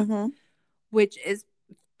to them, which is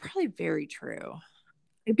probably very true.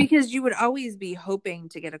 Because you would always be hoping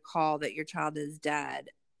to get a call that your child is dead.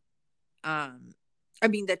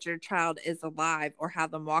 That your child is alive, or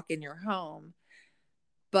have them walk in your home.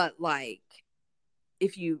 But, like,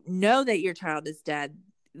 if you know that your child is dead,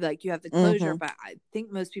 like, you have the closure, but I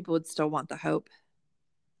think most people would still want the hope.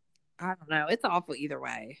 I don't know. It's awful either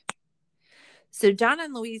way. So Donna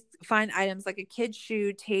and Luis find items like a kid's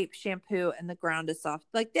shoe, tape, shampoo, and the ground is soft.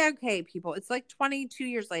 Like, they're okay, people. It's like 22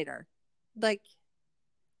 years later. Like,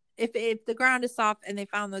 if the ground is soft and they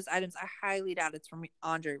found those items, I highly doubt it's from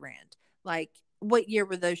Andre Rand. Like, what year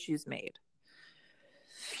were those shoes made?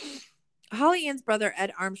 Holly Ann's brother,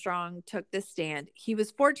 Ed Armstrong, took the stand. He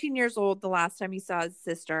was 14 years old the last time he saw his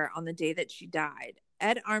sister, on the day that she died.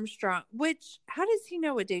 Ed Armstrong, how does he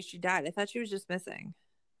know what day she died? I thought she was just missing.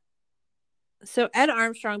 So Ed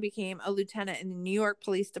Armstrong became a lieutenant in the New York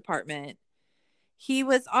Police Department. He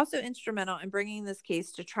was also instrumental in bringing this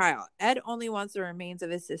case to trial. Ed only wants the remains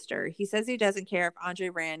of his sister. He says he doesn't care if Andre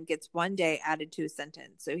Rand gets one day added to his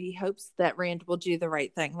sentence. So he hopes that Rand will do the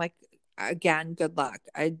right thing. Like, again, good luck.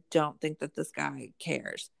 I don't think that this guy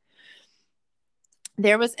cares.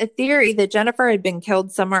 There was a theory that Jennifer had been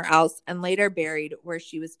killed somewhere else and later buried where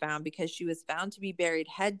she was found, because she was found to be buried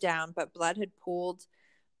head down, but blood had pooled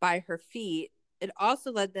by her feet. It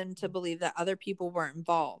also led them to believe that other people weren't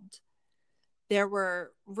involved. There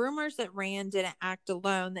were rumors that Rand didn't act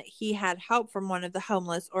alone, that he had help from one of the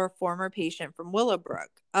homeless or a former patient from Willowbrook.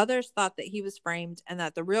 Others thought that he was framed and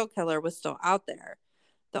that the real killer was still out there.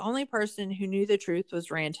 The only person who knew the truth was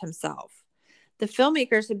Rand himself. The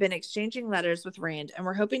filmmakers had been exchanging letters with Rand and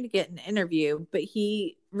were hoping to get an interview, but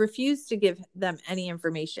he refused to give them any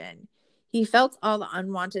information. He felt all the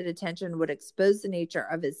unwanted attention would expose the nature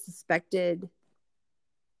of his suspected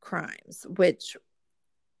crimes, which,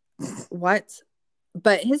 what?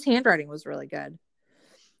 But his handwriting was really good.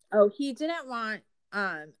 Oh, he didn't want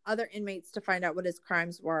other inmates to find out what his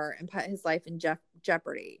crimes were and put his life in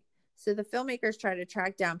jeopardy. So the filmmakers tried to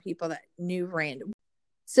track down people that knew Rand.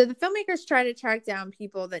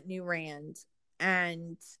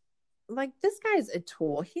 And like, this guy's a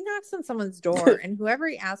tool. He knocks on someone's door and whoever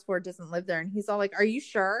he asked for doesn't live there. And he's all like, are you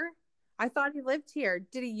sure? I thought he lived here.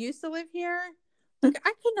 Did he used to live here? Like,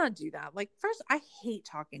 I could not do that. Like, first, I hate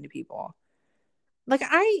talking to people. Like,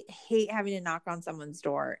 I hate having to knock on someone's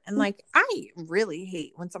door. And like, I really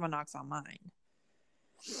hate when someone knocks on mine.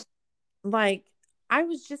 Like, I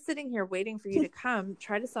was just sitting here waiting for you to come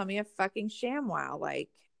try to sell me a fucking ShamWow.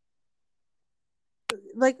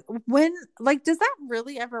 Like when, like, does that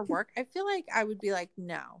really ever work? I feel like I would be like,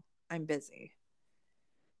 no, I'm busy.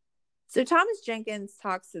 So Thomas Jenkins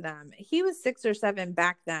talks to them. He was 6 or 7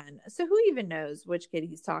 back then. So who even knows which kid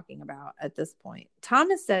he's talking about at this point?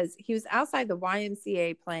 Thomas says he was outside the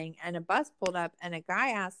YMCA playing and a bus pulled up and a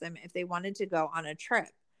guy asked them if they wanted to go on a trip.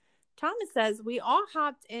 Thomas says, we all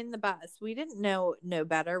hopped in the bus. We didn't know no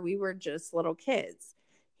better. We were just little kids.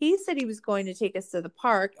 He said he was going to take us to the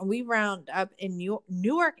park, and we round up in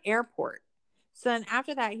Newark Airport. So then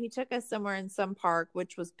after that, he took us somewhere in some park,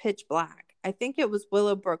 which was pitch black. I think it was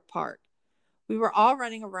Willowbrook Park. We were all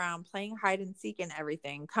running around playing hide and seek and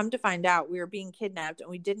everything. Come to find out, we were being kidnapped, and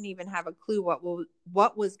we didn't even have a clue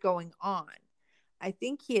what was going on. I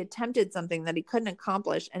think he attempted something that he couldn't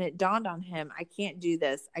accomplish, and it dawned on him, I can't do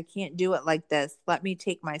this. I can't do it like this. Let me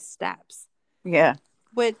take my steps. Yeah.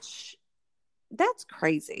 Which, that's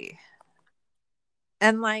crazy.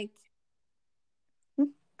 And like,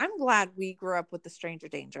 I'm glad we grew up with the stranger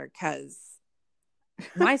danger, because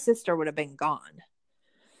my sister would have been gone.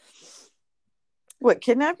 What,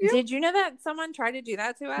 kidnap you? Did you know that someone tried to do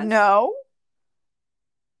that to us? No.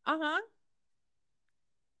 Uh-huh.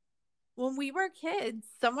 When we were kids,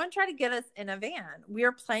 someone tried to get us in a van. We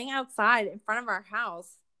were playing outside in front of our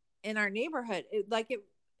house in our neighborhood.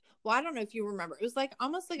 Well, I don't know if you remember. It was like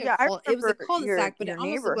almost like it was a cul-de-sac, but it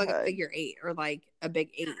almost looked like a figure 8 or like a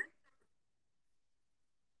big 8.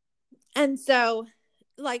 And so,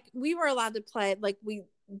 like, we were allowed to play, like,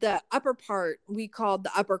 the upper part we called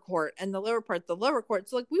the upper court and the lower part the lower court.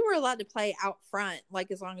 So like, we were allowed to play out front,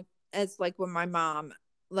 like, as long as like when my mom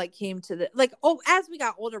like came to the, like, as we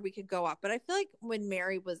got older we could go up, but I feel like when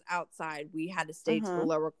Mary was outside we had to stay to the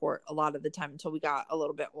lower court a lot of the time until we got a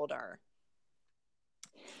little bit older.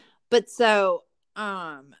 But so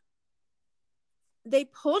they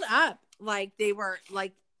pulled up, like, they were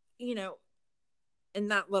like, you know, in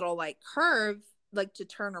that little like curve, like to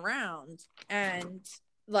turn around, and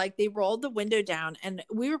like they rolled the window down, and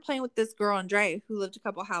we were playing with this girl Andrea who lived a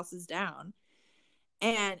couple houses down,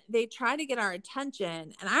 and they tried to get our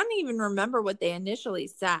attention, and I don't even remember what they initially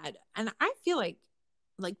said, and I feel like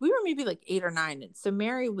we were maybe like 8 or 9, and so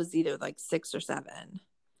Mary was either like 6 or 7,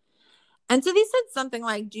 and so they said something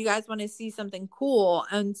like, do you guys want to see something cool?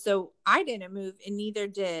 And so I didn't move, and neither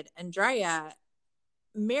did Andrea.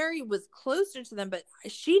 Mary was closer to them, but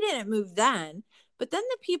she didn't move then. But then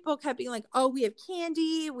the people kept being like, oh, we have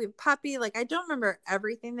candy, we have puppy. Like, I don't remember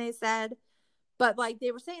everything they said, but like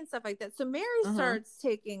they were saying stuff like that. So Mary starts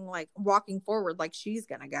walking forward like she's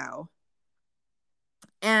gonna go.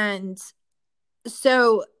 And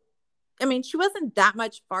so, I mean, she wasn't that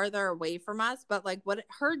much farther away from us, but like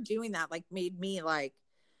her doing that like made me like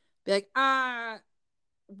be like,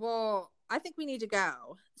 well, I think we need to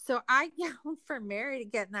go. So I yelled for Mary to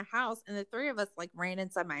get in the house, and the 3 of us like ran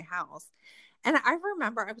inside my house. And I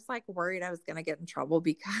remember I was like worried I was going to get in trouble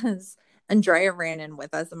because Andrea ran in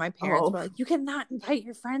with us, and my parents were like, you cannot invite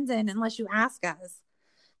your friends in unless you ask us.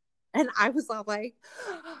 And I was all like,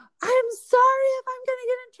 I'm sorry if I'm going to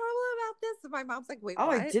get in trouble about this. And my mom's like, wait,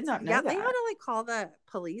 what? I did not know that. They had to like call the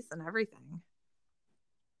police and everything.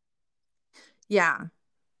 Yeah.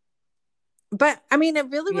 But I mean, it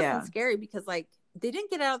really wasn't scary because like They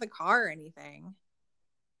didn't get out of the car or anything.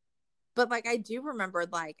 But like, I do remember,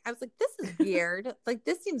 like, I was like, this is weird. Like,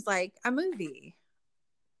 this seems like a movie.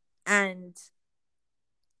 And,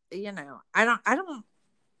 you know, I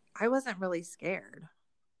wasn't really scared.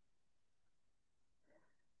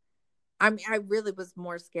 I mean, I really was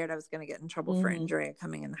more scared I was going to get in trouble for Andrea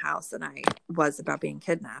coming in the house than I was about being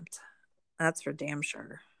kidnapped. That's for damn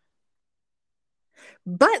sure.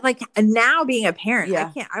 But like now being a parent,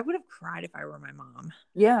 I would have cried if I were my mom.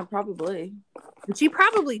 Yeah, probably. She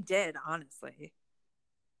probably did, honestly.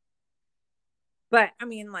 But I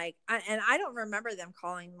mean, like, I don't remember them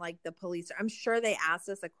calling like the police. I'm sure they asked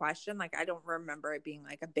us a question. Like, I don't remember it being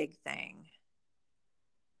like a big thing.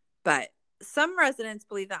 But some residents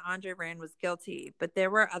believe that Andre Rand was guilty, but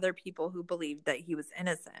there were other people who believed that he was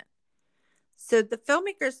innocent. So the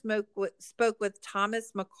filmmaker spoke with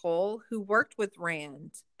Thomas McCall, who worked with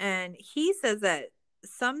Rand, and he says that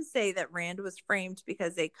some say that Rand was framed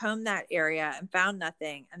because they combed that area and found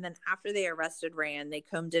nothing, and then after they arrested Rand, they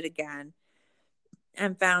combed it again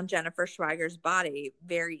and found Jennifer Schweiger's body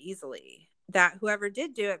very easily. That whoever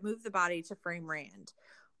did do it moved the body to frame Rand,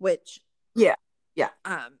 which yeah,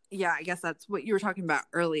 I guess that's what you were talking about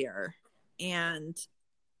earlier, and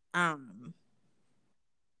I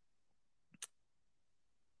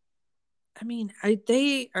mean,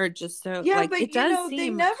 they are just so like but it does seem they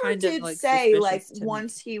never kind did of like say like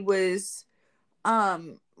once he was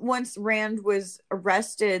once Rand was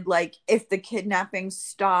arrested, like if the kidnapping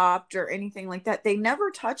stopped or anything like that. They never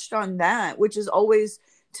touched on that, which is always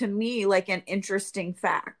to me like an interesting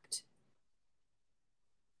fact.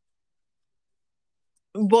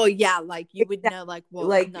 Well, yeah, like you would know, like, well,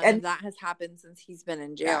 like, none of that has happened since he's been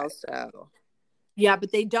in jail. So yeah,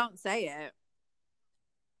 but they don't say it.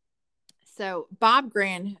 So Bob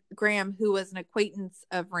Graham, who was an acquaintance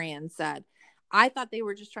of Rand, said, I thought they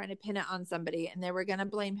were just trying to pin it on somebody and they were going to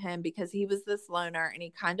blame him because he was this loner and he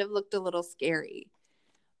kind of looked a little scary.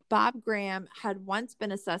 Bob Graham had once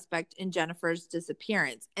been a suspect in Jennifer's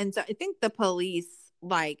disappearance. And so I think the police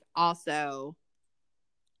like also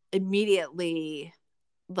immediately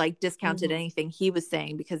like discounted anything he was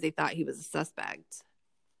saying because they thought he was a suspect.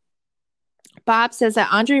 Bob says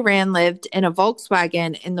that Andre Rand lived in a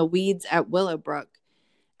Volkswagen in the weeds at Willowbrook,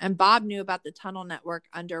 and Bob knew about the tunnel network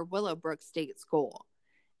under Willowbrook State School.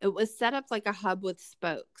 It was set up like a hub with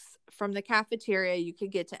spokes. From the cafeteria, you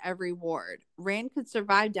could get to every ward. Rand could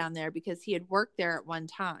survive down there because he had worked there at one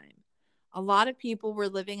time. A lot of people were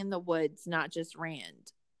living in the woods, not just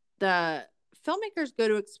Rand. The filmmakers go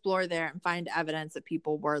to explore there and find evidence that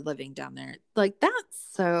people were living down there. Like, that's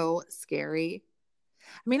so scary.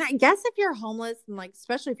 I mean, I guess if you're homeless and like,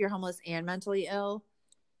 especially if you're homeless and mentally ill,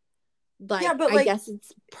 like, yeah, but, like, I guess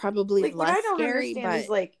it's probably like, less what I don't scary, understand is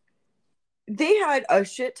like they had a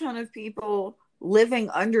shit ton of people living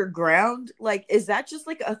underground. Like, is that just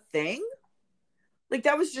like a thing? Like,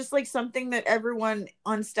 that was just like something that everyone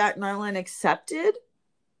on Staten Island accepted.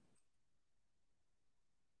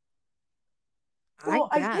 Well,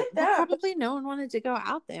 I get that. Well, probably no one wanted to go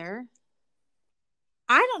out there.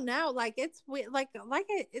 I don't know. Like, it's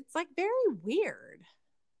it's like very weird.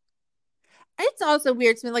 It's also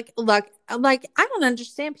weird to me. Like I don't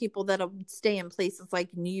understand people that'll stay in places like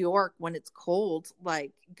New York when it's cold.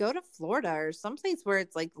 Like, go to Florida or someplace where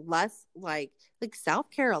it's like less like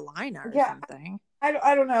South Carolina or something.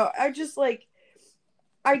 I don't know. I just like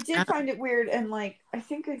I did find it weird, and like I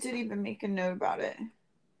think I did even make a note about it.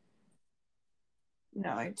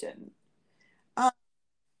 No, I didn't.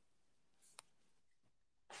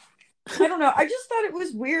 I don't know. I just thought it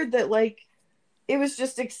was weird that like it was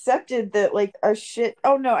just accepted that like a shit.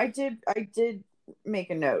 Oh no, I did make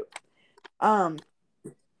a note.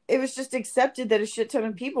 It was just accepted that a shit ton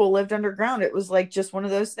of people lived underground. It was like just one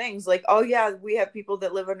of those things. Like, oh yeah, we have people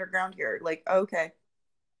that live underground here. Like, okay.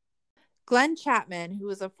 Glenn Chapman, who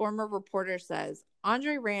was a former reporter, says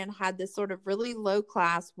Andre Rand had this sort of really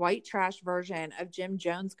low-class white trash version of Jim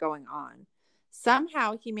Jones going on.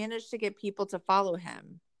 Somehow he managed to get people to follow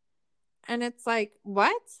him. And it's like,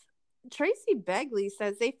 what? Tracy Begley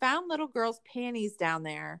says they found little girls' panties down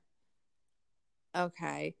there.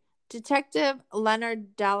 Okay. Detective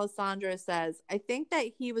Leonard D'Alessandro says, I think that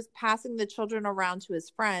he was passing the children around to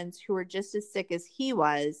his friends who were just as sick as he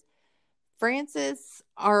was. Francis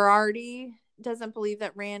Arardi doesn't believe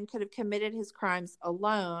that Rand could have committed his crimes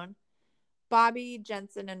alone. Bobby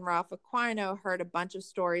Jensen and Ralph Aquino heard a bunch of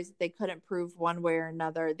stories that they couldn't prove one way or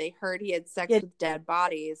another. They heard he had sex with dead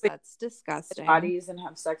bodies. That's disgusting. Bodies and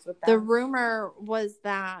have sex with them. The rumor was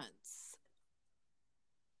that,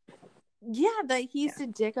 that he used to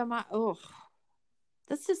dig them out. Oh,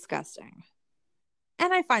 that's disgusting.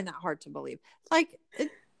 And I find that hard to believe. Like, that's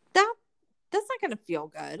not going to feel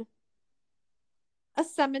good. A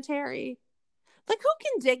cemetery. Like, who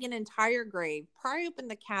can dig an entire grave, pry open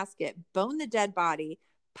the casket, bone the dead body,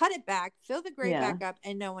 put it back, fill the grave back up,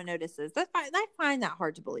 and no one notices? I find that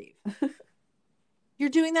hard to believe. You're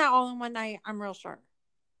doing that all in one night, I'm real sure.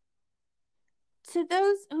 To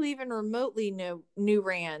those who even remotely knew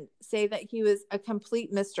Rand, say that he was a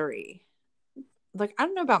complete mystery. Like, I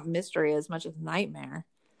don't know about mystery as much as nightmare.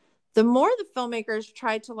 The more the filmmakers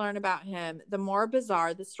tried to learn about him, the more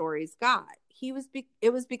bizarre the stories got.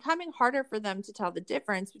 It was becoming harder for them to tell the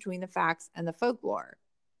difference between the facts and the folklore.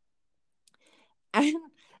 And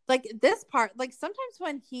like this part, like sometimes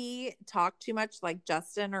when he talked too much, like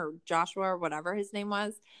Justin or Joshua or whatever his name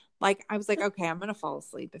was, like I was like, okay, I'm gonna fall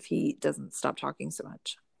asleep if he doesn't stop talking so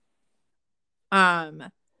much.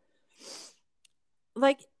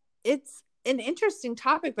 Like it's an interesting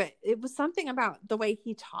topic, but it was something about the way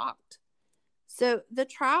he talked. So the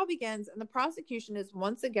trial begins, and the prosecution is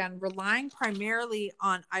once again relying primarily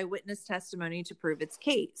on eyewitness testimony to prove its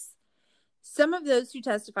case. Some of those who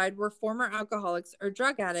testified were former alcoholics or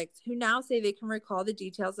drug addicts who now say they can recall the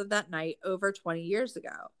details of that night over 20 years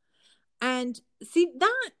ago. And see,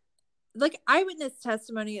 that, like, eyewitness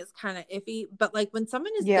testimony is kind of iffy, but like when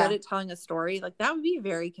someone is good at telling a story, like that would be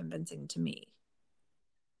very convincing to me.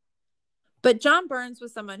 But John Burns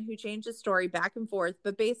was someone who changed his story back and forth,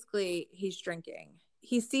 but basically he's drinking.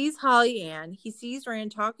 He sees Holly Ann. He sees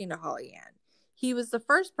Rand talking to Holly Ann. He was the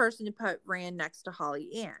first person to put Rand next to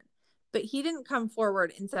Holly Ann, but he didn't come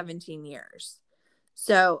forward in 17 years.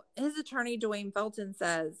 So his attorney, Dwayne Felton,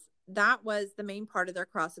 says that was the main part of their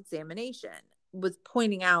cross-examination, was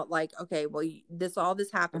pointing out like, okay, well, all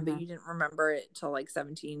this happened, but you didn't remember it till like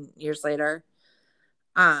 17 years later.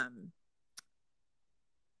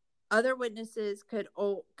 Other witnesses could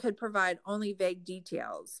provide only vague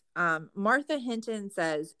details. Martha Hinton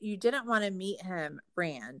says, "You didn't want to meet him,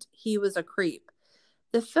 Rand. He was a creep."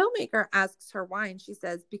 The filmmaker asks her why, and she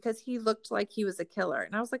says, "Because he looked like he was a killer."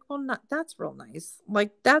 And I was like, well, that's real nice.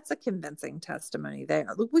 Like, that's a convincing testimony there.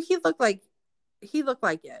 He looked like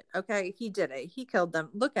it. Okay, he did it. He killed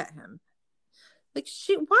them. Look at him. Like,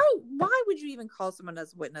 why would you even call someone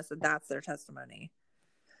as a witness if that's their testimony?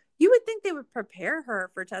 You would think they would prepare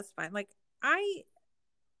her for testifying. Like, I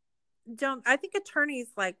think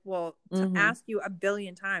attorneys will ask you a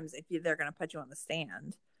billion times if they're going to put you on the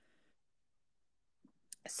stand.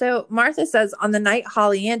 So Martha says on the night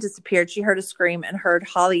Holly Ann disappeared, she heard a scream and heard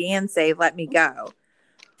Holly Ann say, "Let me go."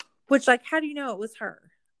 Which, like, how do you know it was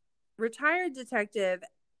her? Retired detective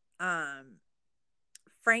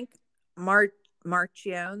Frank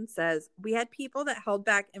Marchione says, "We had people that held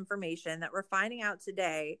back information that we're finding out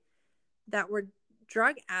today that were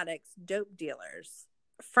drug addicts, dope dealers."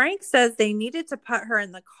 Frank says they needed to put her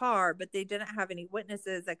in the car, but they didn't have any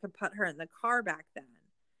witnesses that could put her in the car back then.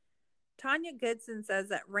 Tanya Goodson says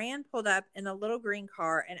that Rand pulled up in a little green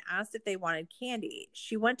car and asked if they wanted candy.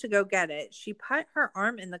 She went to go get it. She put her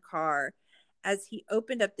arm in the car as he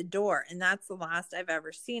opened up the door, and that's the last I've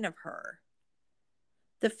ever seen of her.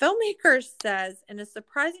 The filmmaker says, in a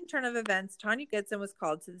surprising turn of events, Tanya Goodson was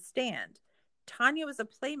called to the stand. Tanya was a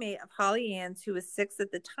playmate of Holly Ann's, who was 6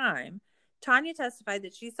 at the time. Tanya testified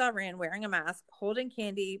that she saw Rand wearing a mask, holding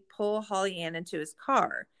candy, pull Holly Ann into his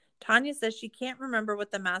car. Tanya says she can't remember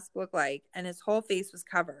what the mask looked like, and his whole face was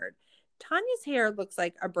covered. Tanya's hair looks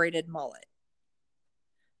like a braided mullet.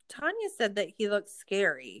 Tanya said that he looked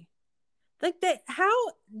scary. Like, that,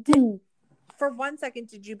 for 1 second,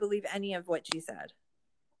 did you believe any of what she said?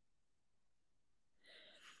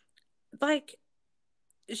 Like,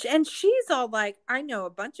 and she's all like, "I know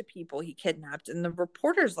a bunch of people he kidnapped." And the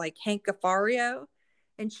reporter's like, "Hank Gafario?"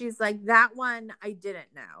 And she's like, "That one I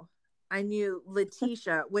didn't know. I knew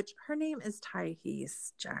Letitia," which her name is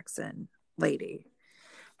Tyrese Jackson, lady.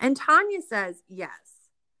 And Tanya says, yes.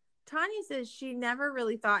 Tanya says she never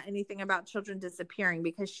really thought anything about children disappearing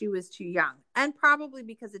because she was too young, and probably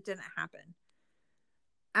because it didn't happen.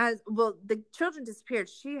 As well, the children disappeared.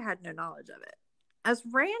 She had no knowledge of it. As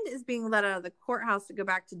Rand is being let out of the courthouse to go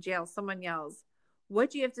back to jail, someone yells,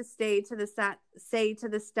 "What do you have to say to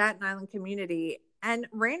the Staten Island community?" And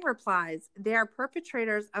Rand replies, "They are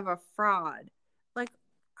perpetrators of a fraud." Like,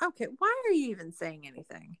 okay, why are you even saying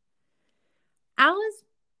anything? Alice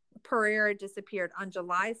Pereira disappeared on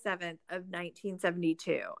July 7th of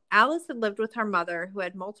 1972. Alice had lived with her mother, who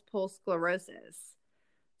had multiple sclerosis.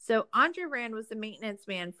 So Andre Rand was the maintenance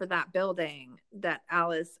man for that building that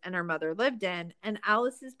Alice and her mother lived in. And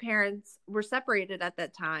Alice's parents were separated at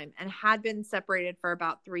that time and had been separated for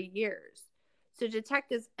about 3 years. So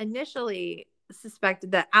detectives initially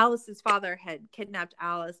suspected that Alice's father had kidnapped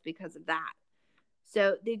Alice because of that.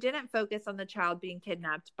 So they didn't focus on the child being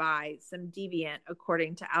kidnapped by some deviant,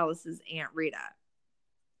 according to Alice's Aunt Rita.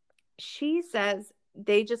 She says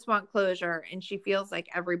they just want closure, and she feels like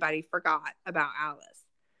everybody forgot about Alice.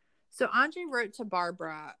 So Andre wrote to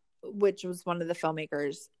Barbara, which was one of the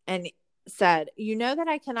filmmakers, and said, "You know that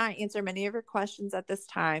I cannot answer many of your questions at this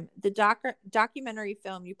time. The documentary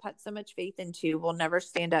film you put so much faith into will never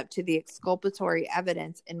stand up to the exculpatory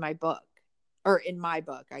evidence in my book,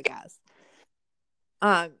 I guess.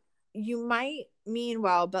 You might mean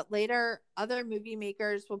well, but later other movie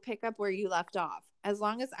makers will pick up where you left off. As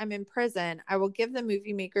long as I'm in prison, I will give the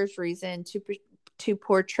movie makers reason to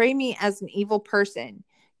portray me as an evil person.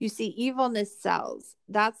 You see, evilness sells.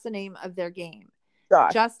 That's the name of their game."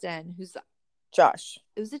 Justin, Josh.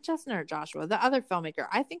 Was it Justin or Joshua? The other filmmaker.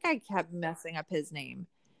 I think I kept messing up his name.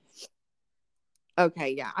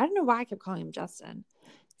 Okay, yeah. I don't know why I kept calling him Justin.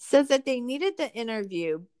 Says that they needed the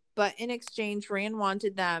interview, but in exchange, Rand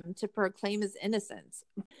wanted them to proclaim his innocence.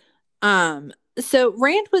 So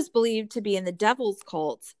Rand was believed to be in the Devil's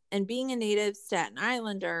Cult, and being a native Staten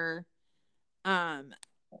Islander,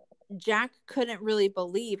 Jack couldn't really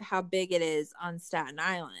believe how big it is on Staten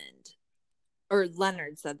Island. Or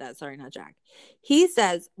Leonard said that. Sorry, not Jack. He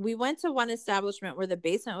says, "We went to one establishment where the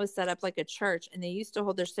basement was set up like a church, and they used to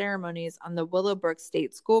hold their ceremonies on the Willowbrook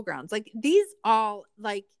State School grounds." Like, these all,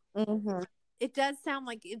 like, it does sound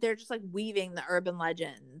like they're just like weaving the urban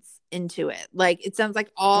legends into it. Like, it sounds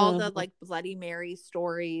like all the like Bloody Mary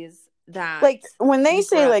stories that, like, when they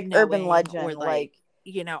say like urban legend, or like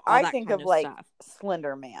you know, all I that think kind of like stuff.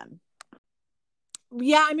 Slender Man.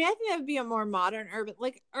 Yeah, I mean, I think that would be a more modern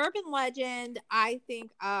urban legend. I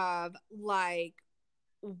think of like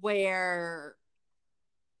where,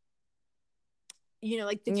 you know,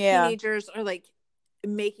 like the teenagers are like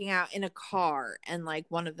making out in a car and like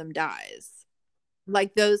one of them dies.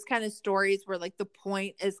 Like those kind of stories where like the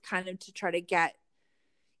point is kind of to try to get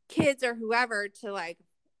kids or whoever to like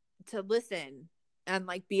to listen and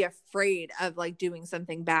like be afraid of like doing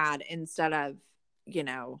something bad instead of, you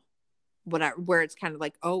know, whatever, where it's kind of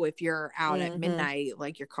like, oh, if you're out at midnight,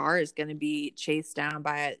 like your car is going to be chased down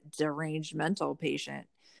by a deranged mental patient.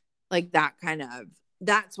 Like that kind of,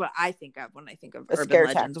 that's what I think of when I think of urban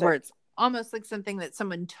legends, where it's almost like something that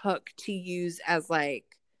someone took to use as like,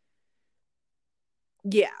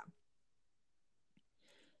 yeah.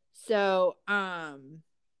 So,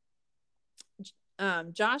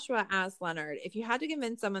 Joshua asked Leonard, "If you had to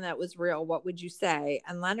convince someone that was real, what would you say?"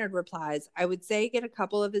 And Leonard replies, "I would say get a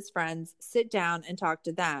couple of his friends, sit down and talk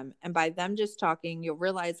to them. And by them just talking, you'll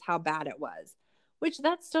realize how bad it was." Which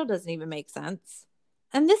that still doesn't even make sense.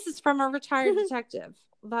 And this is from a retired detective.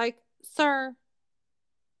 Like, sir,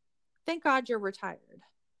 thank God you're retired.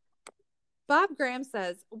 Bob Graham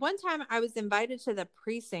says, "One time I was invited to the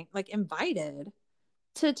precinct, like invited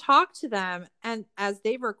to talk to them, and as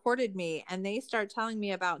they recorded me and they start telling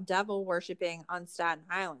me about devil worshiping on Staten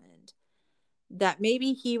Island, that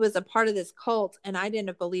maybe he was a part of this cult, and I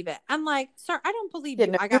didn't believe it." I'm like, sir, I don't believe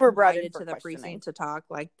you. I got invited to the precinct to talk.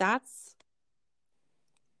 Like, that's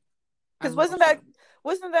because wasn't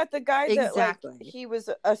that the guy that like he was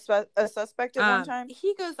a suspect at one time?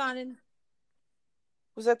 He goes on and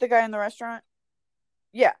was that the guy in the restaurant?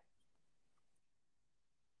 Yeah.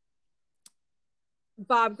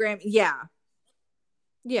 Bob Graham, yeah.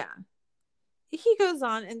 He goes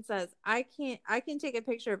on and says, I can take a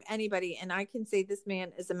picture of anybody and I can say this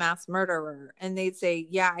man is a mass murderer. And they'd say,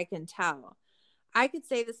 yeah, I can tell. I could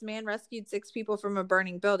say this man rescued 6 people from a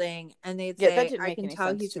burning building, and they'd say, I can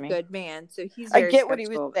tell he's a good man. So he's very I get what he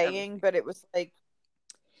was saying, but it was like,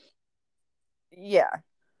 yeah.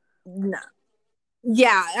 No.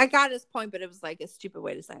 Yeah, I got his point, but it was like a stupid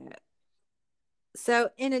way to say it. So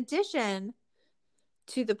in addition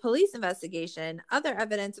to the police investigation, other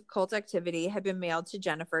evidence of cult activity had been mailed to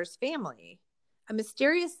Jennifer's family. A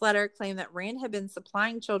mysterious letter claimed that Rand had been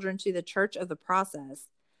supplying children to the Church of the Process,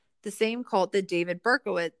 the same cult that David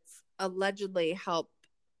Berkowitz alleged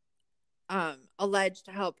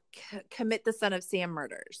to help commit the Son of Sam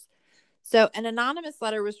murders. So an anonymous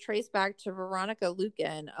letter was traced back to Veronica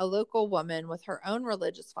Lucan, a local woman with her own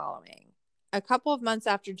religious following. A couple of months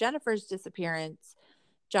after Jennifer's disappearance,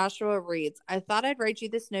 Joshua reads, "I thought I'd write you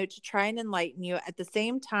this note to try and enlighten you, at the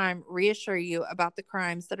same time reassure you about the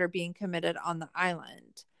crimes that are being committed on the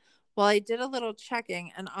island. Well, I did a little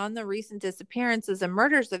checking and on the recent disappearances and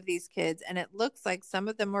murders of these kids, and it looks like some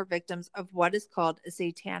of them were victims of what is called a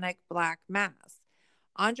satanic black mass.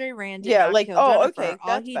 Andre Rand did not kill Jennifer. Okay,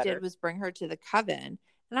 all he did was bring her to the coven."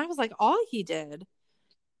 And I was like, all he did?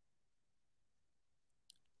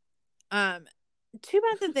 too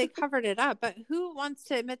bad that they covered it up, but who wants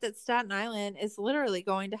to admit that Staten Island is literally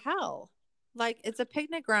going to hell? Like, it's a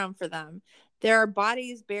picnic ground for them. There are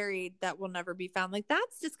bodies buried that will never be found. Like,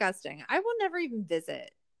 that's disgusting. I will never even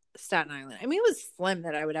visit Staten Island. I mean, it was slim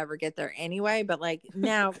that I would ever get there anyway, but like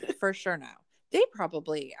now for sure now. They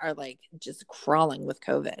probably are like just crawling with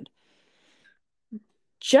COVID.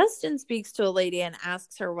 Justin speaks to a lady and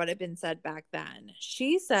asks her what had been said back then.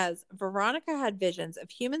 She says Veronica had visions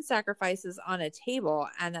of human sacrifices on a table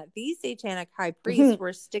and that these satanic high priests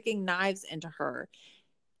were sticking knives into her.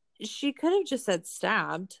 She could have just said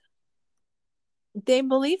stabbed. They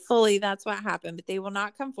believe fully that's what happened, but they will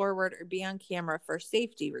not come forward or be on camera for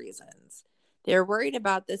safety reasons. They're worried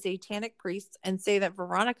about the satanic priests and say that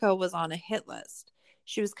Veronica was on a hit list.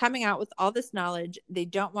 She was coming out with all this knowledge they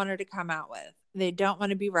don't want her to come out with. They don't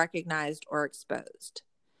want to be recognized or exposed.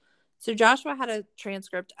 So Joshua had a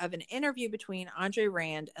transcript of an interview between Andre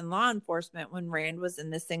Rand and law enforcement when Rand was in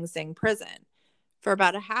the Sing Sing prison. For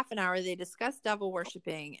about a half an hour, they discussed devil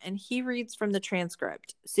worshiping, and he reads from the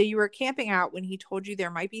transcript. So you were camping out when he told you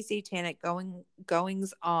there might be satanic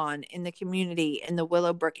goings on in the community in the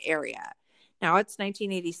Willowbrook area. Now it's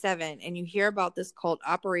 1987, and you hear about this cult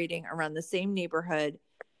operating around the same neighborhood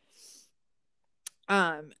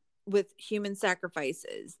with human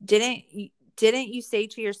sacrifices. Didn't you say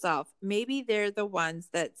to yourself, maybe they're the ones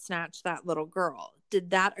that snatched that little girl?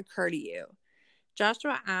 Did that occur to you?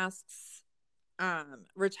 Joshua asks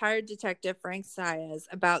retired detective Frank Saez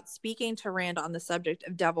about speaking to Rand on the subject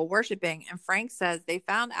of devil worshiping, and Frank says they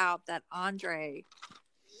found out that Andre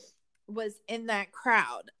was in that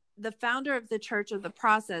crowd. The founder of the Church of the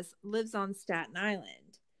Process lives on Staten Island.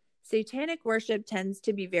 Satanic worship tends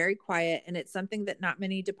to be very quiet, and it's something that not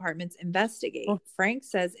many departments investigate. Frank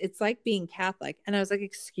says it's like being Catholic, and I was like,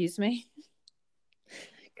 excuse me?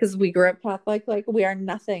 Because we grew up Catholic. Like, we are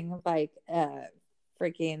nothing like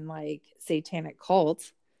freaking like satanic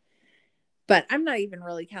cult. But I'm not even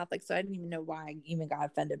really Catholic, so I didn't even know why I even got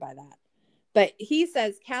offended by that. But he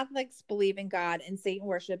says Catholics believe in God and Satan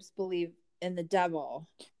worships believe in the devil.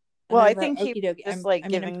 And well, I think he just like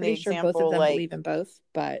giving I'm the pretty sure example, both of them like, believe in both,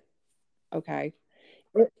 but okay.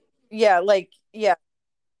 Yeah, like the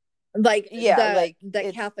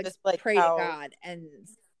Catholics like pray to God and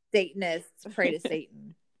Satanists pray to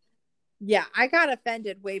Satan. Yeah, I got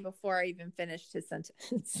offended way before I even finished his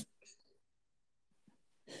sentence.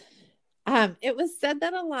 It was said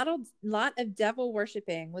that a lot of devil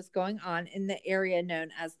worshiping was going on in the area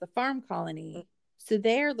known as the Farm Colony. So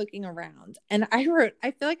they are looking around. And I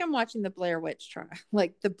feel like I'm watching the Blair Witch trial,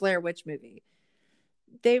 like the Blair Witch movie.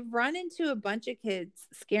 They've run into a bunch of kids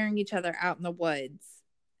scaring each other out in the woods.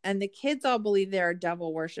 And the kids all believe they are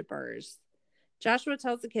devil worshipers. Joshua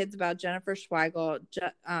tells the kids about Jennifer Schweigel.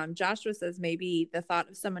 Joshua says maybe the thought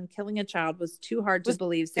of someone killing a child was too hard to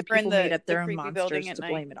believe, so people made up their own monsters to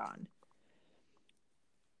blame it on.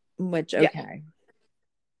 Which, okay. Yeah.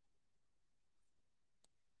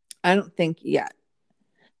 I don't think yet.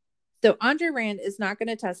 So Andre Rand is not going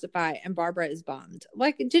to testify, and Barbara is bummed.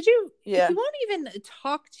 Like, did you? Yeah. He won't even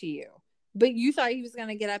talk to you. But you thought he was going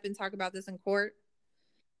to get up and talk about this in court?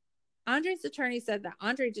 Andre's attorney said that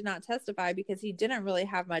Andre did not testify because he didn't really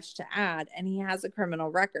have much to add, and he has a criminal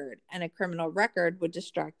record, and a criminal record would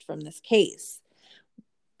distract from this case.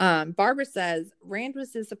 Barbara says Rand was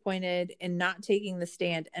disappointed in not taking the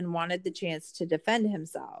stand and wanted the chance to defend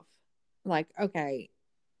himself. Like, okay,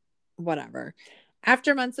 whatever.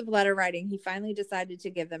 After months of letter writing, he finally decided to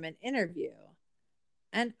give them an interview.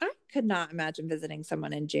 And I could not imagine visiting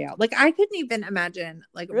someone in jail. Like, I couldn't even imagine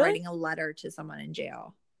writing a letter to someone in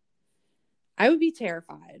jail. I would be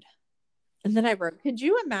terrified. And then I wrote, could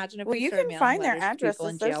you imagine if we started mailing letters to people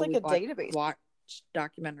in jail? There's like a database. Watch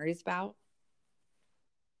documentaries about.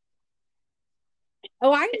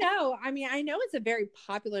 Oh, I know. I mean, I know it's a very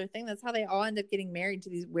popular thing. That's how they all end up getting married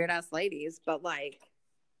to these weird ass ladies. But like,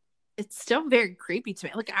 it's still very creepy to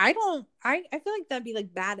me. Like, I feel like that'd be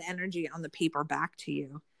like bad energy on the paper back to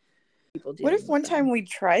you. What if one time we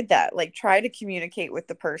tried that? Like, try to communicate with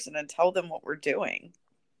the person and tell them what we're doing.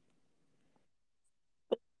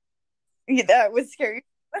 Yeah, that was scary.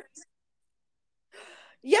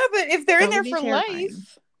 Yeah, but if they're in there for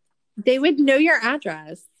life, they would know your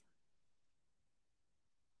address.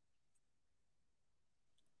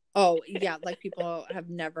 Oh, yeah, like people have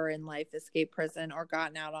never in life escaped prison or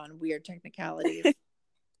gotten out on weird technicalities.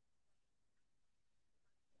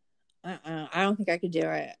 I don't think I could do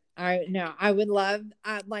it. I would love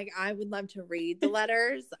to read the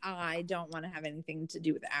letters. I don't want to have anything to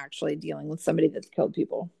do with actually dealing with somebody that's killed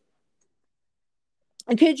people.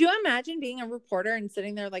 Could you imagine being a reporter and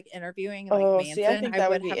sitting there like interviewing like Manson? See, I think that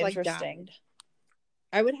would be interesting.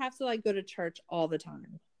 I would have to like go to church all the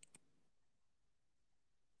time.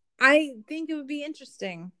 I think it would be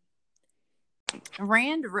interesting.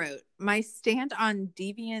 Rand wrote, "My stand on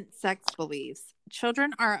deviant sex beliefs.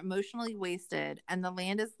 Children are emotionally wasted and the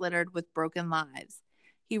land is littered with broken lives."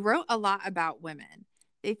 He wrote a lot about women.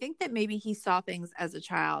 They think that maybe he saw things as a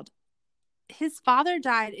child. His father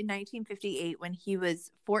died in 1958 when he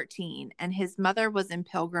was 14 and his mother was in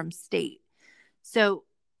Pilgrim State. So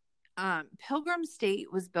Pilgrim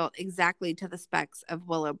State was built exactly to the specs of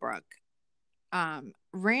Willowbrook.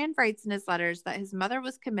 Rand writes in his letters that his mother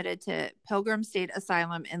was committed to Pilgrim State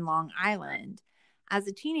Asylum in Long Island. As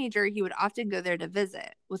a teenager, he would often go there to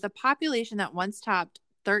visit. With a population that once topped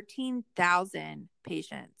 13,000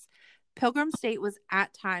 patients, Pilgrim State was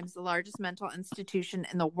at times the largest mental institution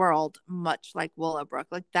in the world, much like Willowbrook.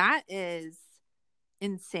 Like, that is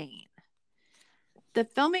insane. The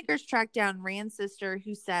filmmakers tracked down Rand's sister,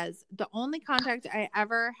 who says, "The only contact I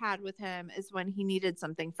ever had with him is when he needed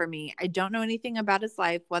something from me. I don't know anything about his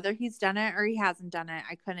life. Whether he's done it or he hasn't done it,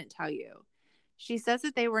 I couldn't tell you." She says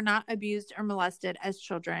that they were not abused or molested as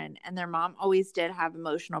children, and their mom always did have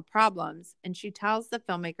emotional problems. And she tells the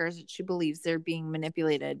filmmakers that she believes they're being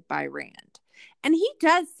manipulated by Rand. And he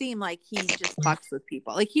does seem like he just fucks with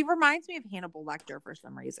people. Like, he reminds me of Hannibal Lecter for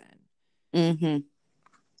some reason. Mm-hmm.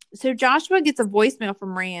 So Joshua gets a voicemail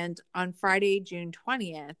from Rand on Friday, June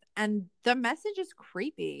 20th, and the message is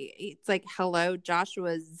creepy. It's like, "Hello,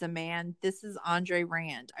 Joshua Zaman. This is Andre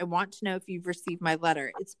Rand. I want to know if you've received my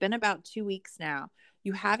letter. It's been about 2 weeks now.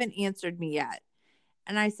 You haven't answered me yet."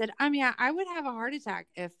 And I said, yeah, I would have a heart attack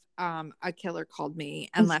if a killer called me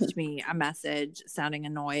and left me a message sounding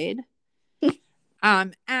annoyed.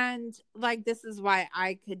 And like, this is why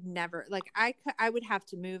I could never, like, I would have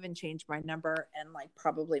to move and change my number and like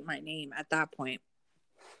probably my name at that point.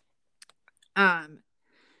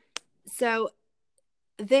 So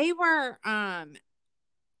they were,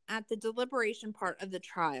 at the deliberation part of the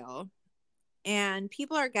trial, and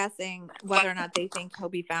people are guessing whether or not they think he'll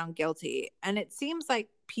be found guilty. And it seems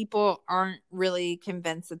like people aren't really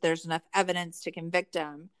convinced that there's enough evidence to convict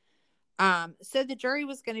him. So the jury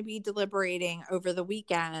was going to be deliberating over the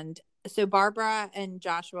weekend. So Barbara and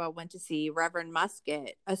Joshua went to see Reverend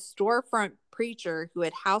Musket, a storefront preacher who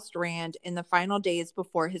had housed Rand in the final days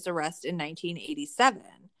before his arrest in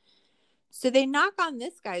 1987. So they knock on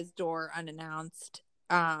this guy's door unannounced,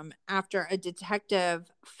 after a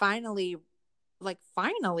detective finally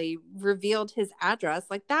revealed his address.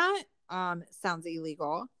 Like, that sounds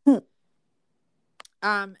illegal.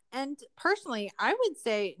 And personally, I would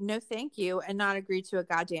say no thank you and not agree to a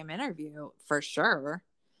goddamn interview for sure.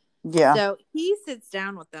 Yeah. So he sits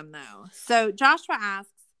down with them though. So Joshua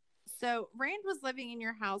asks, "So Rand was living in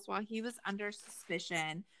your house while he was under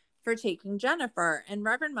suspicion for taking Jennifer?" And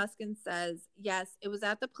Reverend Muskin says, "Yes, it was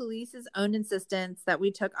at the police's own insistence that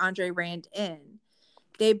we took Andre Rand in.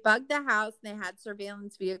 They bugged the house and they had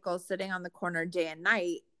surveillance vehicles sitting on the corner day and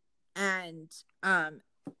night. And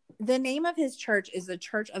the name of his church is the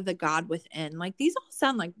Church of the God Within." Like, these all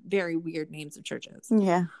sound like very weird names of churches.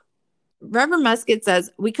 Yeah. Reverend Musket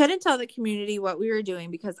says, "We couldn't tell the community what we were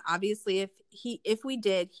doing because obviously if we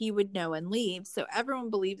did, he would know and leave. So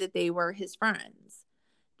everyone believed that they were his friends.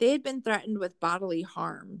 They had been threatened with bodily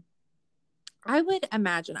harm." I would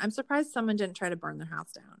imagine. I'm surprised someone didn't try to burn their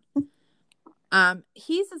house down.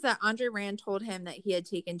 He says that Andre Rand told him that he had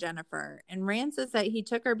taken Jennifer, and Rand says that he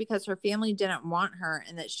took her because her family didn't want her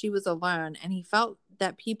and that she was alone, and he felt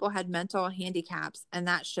that people had mental handicaps and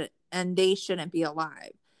they shouldn't be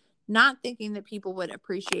alive. Not thinking that people would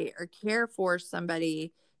appreciate or care for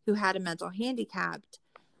somebody who had a mental handicap.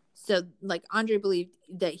 So like, Andre believed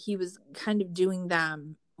that he was kind of doing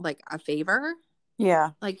them like a favor.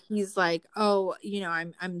 Yeah. Like, he's like, "Oh,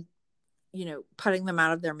 I'm putting them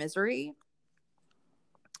out of their misery."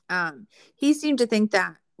 He seemed to think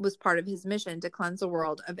that was part of his mission, to cleanse the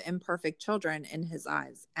world of imperfect children in his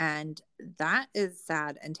eyes. And that is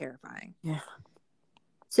sad and terrifying. Yeah.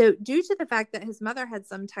 So due to the fact that his mother had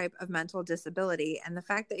some type of mental disability and the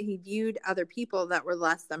fact that he viewed other people that were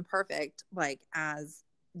less than perfect, like, as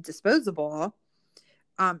disposable,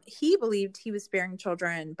 he believed he was sparing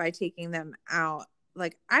children by taking them out.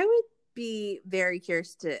 Like, I would be very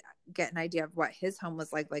curious to get an idea of what his home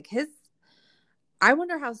was like. I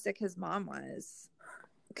wonder how sick his mom was,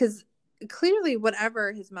 because clearly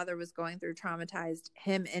whatever his mother was going through traumatized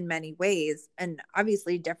him in many ways, and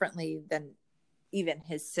obviously differently than even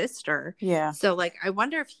his sister. Yeah. So like, I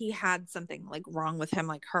wonder if he had something like wrong with him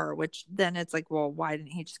like her, which then it's like, well, why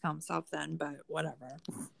didn't he just kill himself then? But whatever.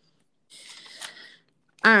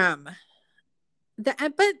 But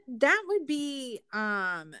that would be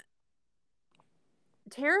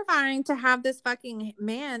terrifying to have this fucking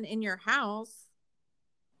man in your house.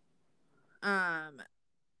 And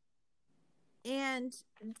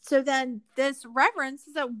so then this reverend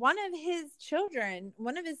says that one of his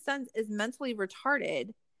sons is mentally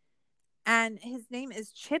retarded, and his name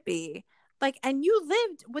is Chippy. Like, and you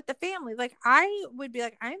lived with the family. Like, I would be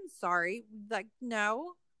like, I'm sorry. Like,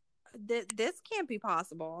 no, this can't be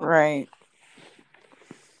possible. Right.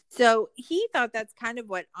 So he thought that's kind of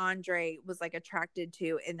what Andre was like attracted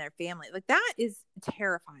to in their family. Like, that is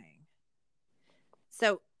terrifying.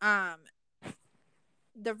 So,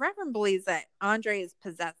 the Reverend believes that Andre is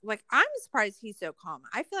possessed. Like, I'm surprised he's so calm.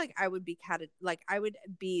 I feel like I would be I would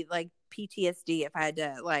be like PTSD if I had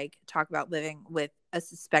to like talk about living with a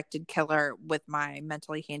suspected killer with my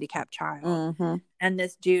mentally handicapped child. Mm-hmm. And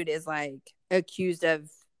this dude is like accused of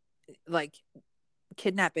like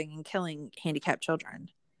kidnapping and killing handicapped children.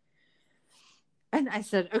 And I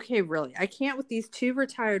said, okay, really, I can't with these two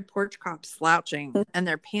retired porch cops slouching and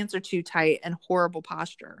their pants are too tight and horrible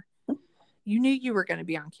posture. You knew you were going to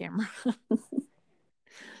be on camera.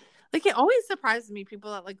 Like, it always surprises me,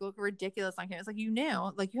 people that like look ridiculous on camera. It's like, you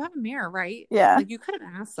knew, like, you have a mirror, right? Yeah. Like, you could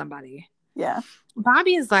have asked somebody. Yeah.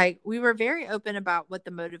 Bobby is like, we were very open about what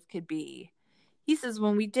the motive could be. He says,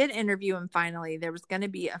 when we did interview him finally, there was going to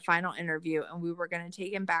be a final interview and we were going to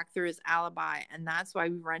take him back through his alibi. And that's why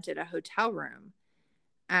we rented a hotel room.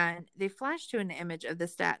 And they flashed to an image of the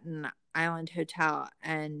Staten Island hotel.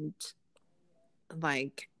 And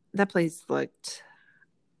like, that place looked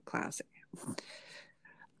classy.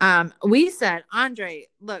 We said, Andre,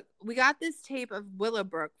 look, we got this tape of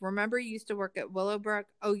Willowbrook. Remember you used to work at Willowbrook?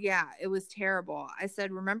 Oh, yeah, it was terrible. I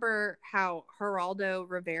said, remember how Geraldo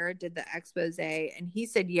Rivera did the expose? And he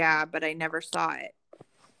said, yeah, but I never saw it.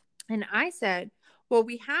 And I said, well,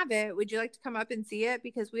 we have it. Would you like to come up and see it?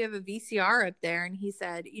 Because we have a VCR up there. And he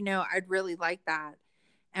said, I'd really like that.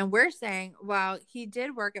 And we're saying, well, he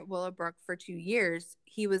did work at Willowbrook for 2 years.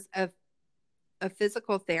 He was a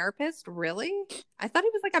physical therapist. Really? I thought he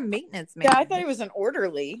was like a maintenance man. Yeah, I thought he was an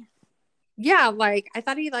orderly. Yeah, like I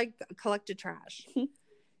thought he like collected trash.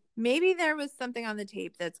 Maybe there was something on the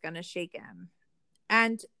tape that's going to shake him.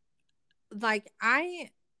 And like,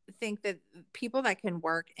 I think that people that can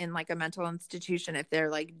work in like a mental institution, if they're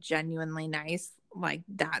like genuinely nice, like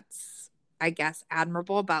that's, I guess,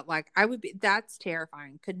 admirable. But like, that's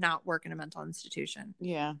terrifying. Could not work in a mental institution.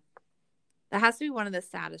 Yeah. That has to be one of the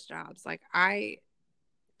saddest jobs. Like, I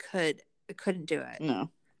couldn't do it. No.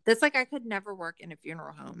 That's like, I could never work in a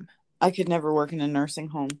funeral home. I could never work in a nursing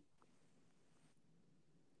home.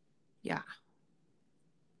 Yeah.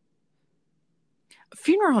 A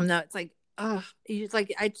funeral home, though, it's like, it's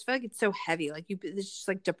like, I just feel like it's so heavy. Like, it's just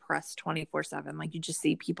like depressed 24/7. Like, you just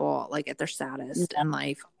see people like at their saddest in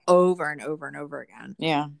life over and over and over again.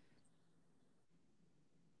 Yeah.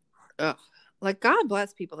 Ugh. Like, God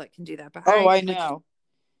bless people that can do that. But I know.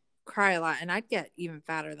 Cry a lot, and I'd get even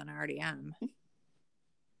fatter than I already am. Oh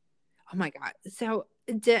my God. So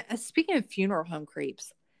speaking of funeral home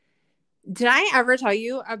creeps, did I ever tell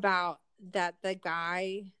you about that the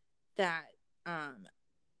guy that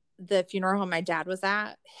the funeral home my dad was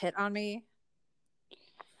at hit on me?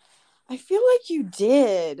 I feel like you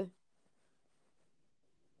did.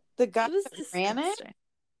 The guy that ran it?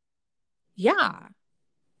 Yeah.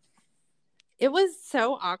 It was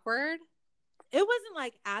so awkward. It wasn't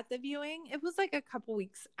like at the viewing. It was like a couple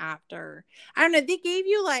weeks after. I don't know. They gave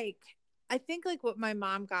you like, I think like what my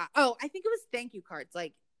mom got. Oh, I think it was thank you cards.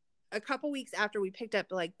 Like a couple weeks after we picked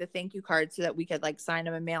up like the thank you cards so that we could like sign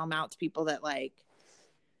them and mail them out to people that like,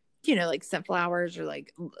 like sent flowers or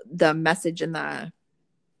like the message in the,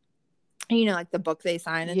 like the book they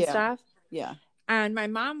sign and stuff. Yeah. And my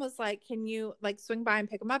mom was like, can you like swing by and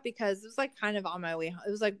pick them up? Because it was like kind of on my way home.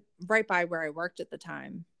 It was like right by where I worked at the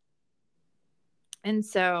time. And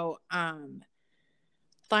so,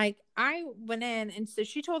 like I went in and so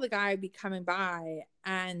she told the guy I'd be coming by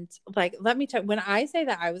and like, let me tell you, when I say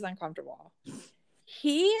that I was uncomfortable,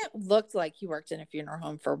 he looked like he worked in a funeral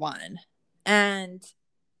home for one. And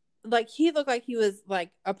like, he looked like he was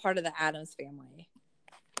like a part of the Addams family.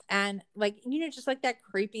 And like, just like that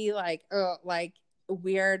creepy, like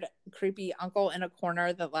weird, creepy uncle in a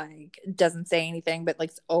corner that like doesn't say anything, but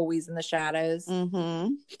like always in the shadows.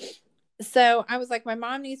 Mm-hmm. So I was like, my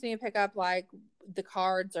mom needs me to pick up like the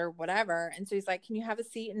cards or whatever. And so he's like, can you have a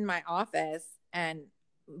seat in my office? And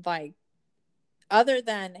like, other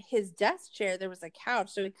than his desk chair, there was a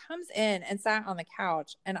couch. So he comes in and sat on the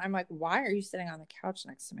couch. And I'm like, why are you sitting on the couch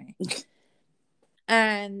next to me?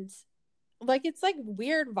 And like, it's like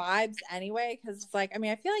weird vibes anyway. Cause it's like, I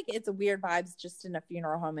mean, I feel like it's a weird vibes just in a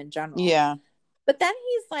funeral home in general. Yeah. But then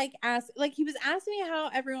he's like he was asking me how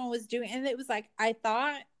everyone was doing, and it was like I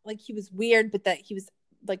thought like he was weird, but that he was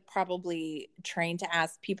like probably trained to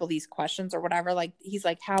ask people these questions or whatever. Like he's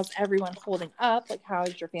like, how's everyone holding up? Like how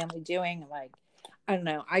is your family doing? Like I don't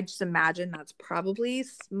know. I just imagine that's probably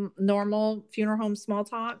normal funeral home small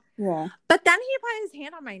talk. Yeah. But then he put his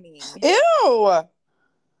hand on my knee. Ew.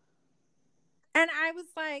 And I was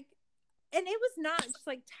like, and it was not just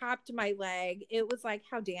like tapped my leg. It was like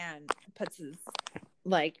how Dan puts his,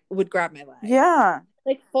 like, would grab my leg. Yeah.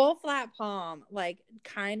 Like full flat palm, like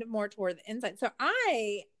kind of more toward the inside. So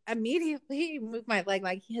I immediately moved my leg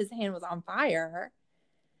like his hand was on fire.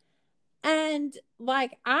 And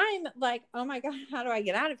like, I'm like, oh my God, how do I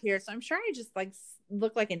get out of here? So I'm sure I just like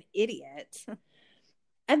look like an idiot.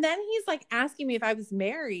 And then he's like asking me if I was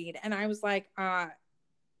married. And I was like,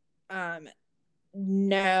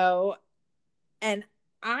 no. And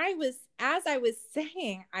as I was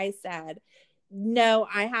saying, I said, no,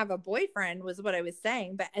 I have a boyfriend was what I was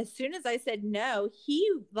saying. But as soon as I said no, he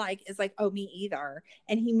like is like, oh, me either.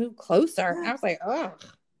 And he moved closer. I was like, oh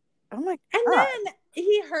my God. And then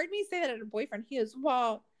he heard me say that I had a boyfriend. He goes,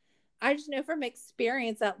 well, I just know from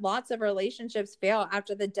experience that lots of relationships fail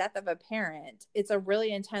after the death of a parent. It's a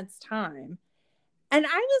really intense time. And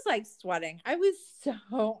I was like sweating. I was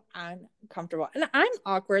so uncomfortable. And I'm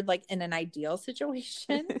awkward, like in an ideal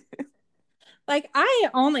situation. Like I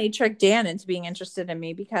only tricked Dan into being interested in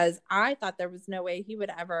me because I thought there was no way he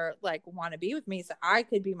would ever like want to be with me. So I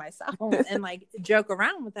could be myself and like joke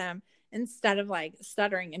around with him instead of like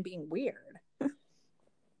stuttering and being weird.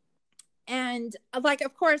 And like,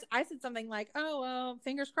 of course, I said something like, oh, well,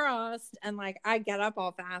 fingers crossed. And like, I get up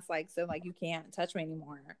all fast, like, so like, you can't touch me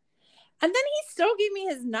anymore. And then he still gave me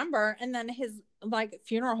his number and then his like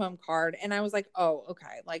funeral home card. And I was like, oh,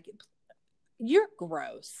 okay. Like, you're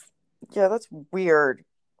gross. Yeah, that's weird.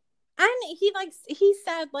 And he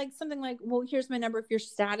said like something like, well, here's my number. If your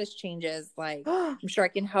status changes, like, I'm sure I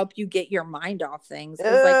can help you get your mind off things. It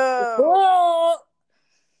was like, whoa.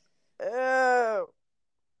 Ew.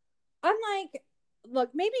 I'm like, look,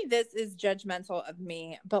 maybe this is judgmental of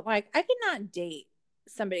me, but like, I could not date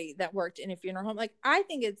somebody that worked in a funeral home. Like, I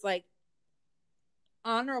think it's like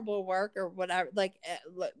honorable work or whatever, like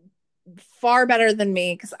far better than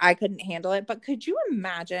me because I couldn't handle it. But could you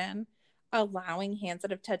imagine allowing hands that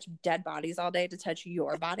have touched dead bodies all day to touch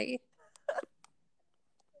your body?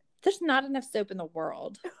 There's not enough soap in the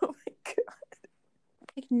world. Oh my God.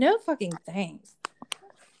 Like, no fucking thanks.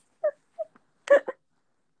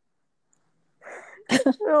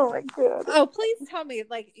 Oh my God. Oh, please tell me,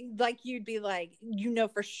 like you'd be like,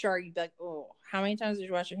 for sure, you'd be like, oh, how many times did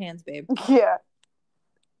you wash your hands, babe? Yeah.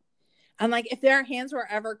 And like, if their hands were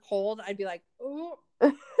ever cold, I'd be like, oh.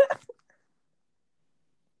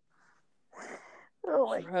 Oh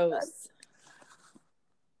my gross.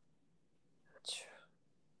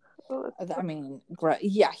 God. I mean,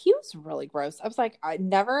 yeah, he was really gross. I was like,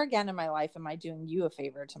 never again in my life am I doing you a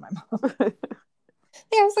favor to my mom.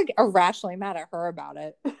 Yeah, I was like irrationally mad at her about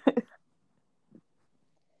it.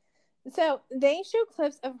 So they show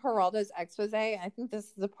clips of Geraldo's expose. I think this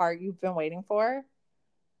is the part you've been waiting for.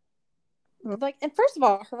 Like, and first of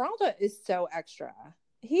all, Geraldo is so extra.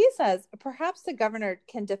 He says, perhaps the governor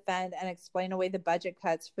can defend and explain away the budget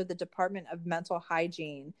cuts for the Department of Mental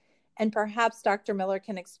Hygiene. And perhaps Dr. Miller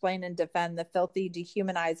can explain and defend the filthy,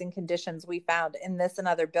 dehumanizing conditions we found in this and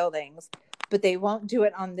other buildings. But they won't do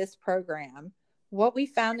it on this program. What we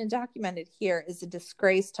found and documented here is a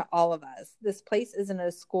disgrace to all of us. This place isn't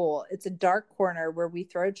a school. It's a dark corner where we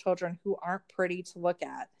throw children who aren't pretty to look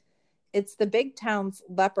at. It's the big town's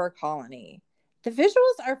leper colony. The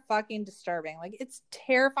visuals are fucking disturbing. Like, it's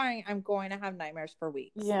terrifying. I'm going to have nightmares for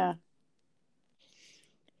weeks. Yeah.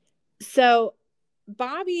 So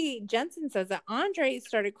Bobby Jensen says that Andre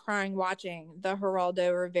started crying watching the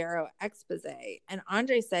Geraldo Rivero expose. And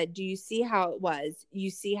Andre said, do you see how it was? You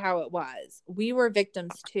see how it was. We were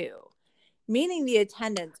victims too. Meaning the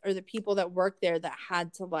attendants or the people that worked there that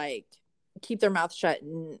had to like keep their mouth shut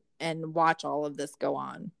and watch all of this go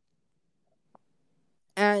on.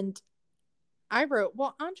 And I wrote,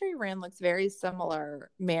 well, Andre Rand looks very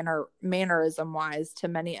similar mannerism wise to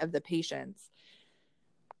many of the patients.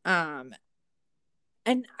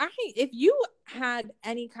 And if you had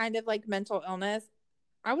any kind of like mental illness,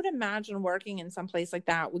 I would imagine working in some place like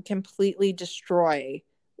that would completely destroy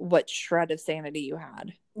what shred of sanity you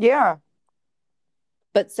had. Yeah.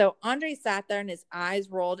 But so Andre sat there and his eyes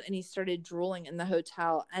rolled and he started drooling in the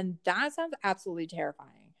hotel. And that sounds absolutely terrifying.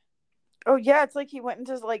 Oh yeah. It's like he went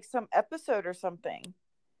into like some episode or something.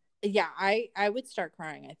 Yeah. I would start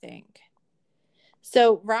crying, I think.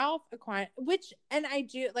 So Ralph Aquinas, and I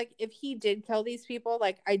do, like, if he did kill these people,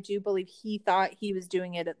 like, I do believe he thought he was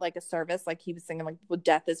doing it at, like, a service. Like, he was thinking, like, well,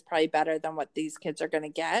 death is probably better than what these kids are going to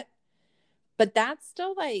get. But that's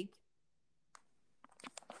still, like,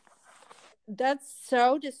 that's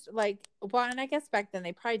so just, like, well, and I guess back then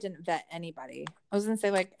they probably didn't vet anybody. I was going to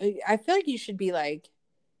say, like, I feel like you should be, like,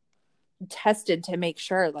 tested to make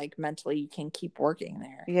sure, like, mentally you can keep working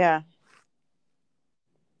there. Yeah.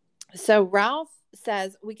 So Ralph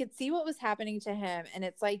says we could see what was happening to him, and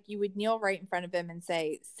it's like you would kneel right in front of him and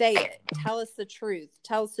say it, tell us the truth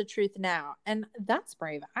now. And that's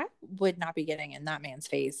brave. I would not be getting in that man's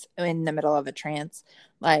face in the middle of a trance.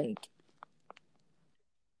 Like,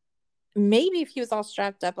 maybe if he was all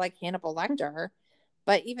strapped up like Hannibal Lecter,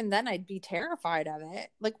 but even then I'd be terrified of it.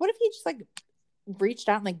 Like, what if he just, like, reached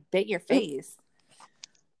out and, like, bit your face?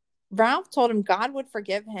 Ralph told him God would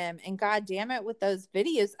forgive him, and God damn it, with those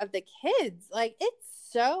videos of the kids, like, it's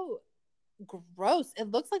so gross. It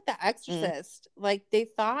looks like The Exorcist. Like, they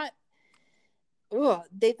thought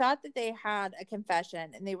that they had a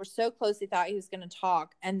confession, and they were so close they thought he was going to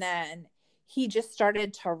talk, and then he just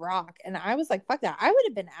started to rock, and I was like, fuck that. I would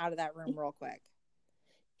have been out of that room real quick.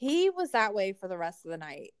 He was that way for the rest of the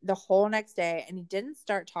night, the whole next day, and he didn't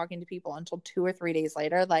start talking to people until 2 or 3 days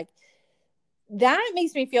later. Like, that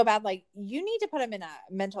makes me feel bad. Like, you need to put him in a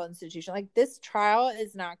mental institution. Like, this trial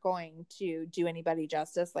is not going to do anybody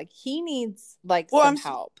justice. Like, he needs, like, some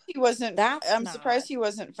help. I'm surprised he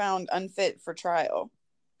wasn't found unfit for trial.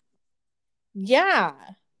 Yeah.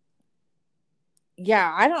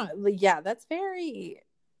 That's very,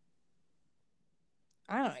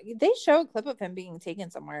 I don't know. They show a clip of him being taken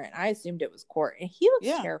somewhere, and I assumed it was court, and he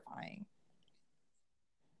looks terrifying.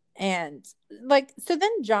 And, like, so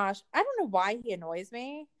then Josh, I don't know why he annoys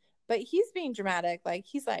me, but he's being dramatic. Like,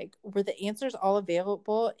 he's like, were the answers all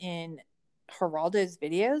available in Geraldo's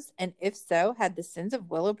videos? And if so, had the sins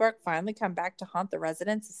of Willowbrook finally come back to haunt the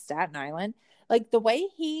residents of Staten Island? Like, the way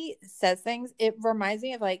he says things, it reminds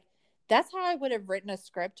me of, like, that's how I would have written a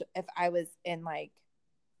script if I was in, like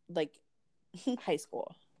high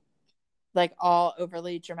school. Like, all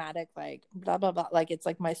overly dramatic, like, blah, blah, blah. Like, it's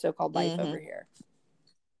like my so-called life over here.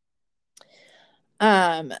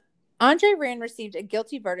 Andre Rand received a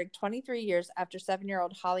guilty verdict 23 years after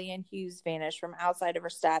 7-year-old Holly Ann Hughes vanished from outside of her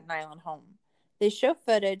Staten Island home. They show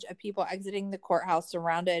footage of people exiting the courthouse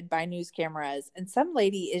surrounded by news cameras, and some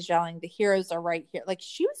lady is yelling, "The heroes are right here." Like,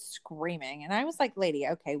 she was screaming, and I was like, lady,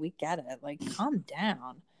 okay, we get it. Like, calm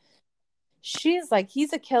down. She's like,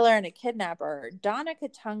 he's a killer and a kidnapper. Donna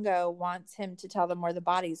Katungo wants him to tell them where the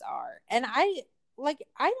bodies are. And I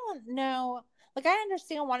don't know. Like, I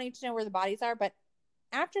understand wanting to know where the bodies are, but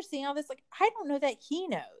after seeing all this, like, I don't know that he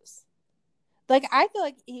knows. Like, I feel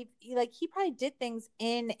like he probably did things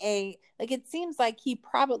in a, like, it seems like he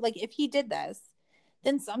probably, like, if he did this,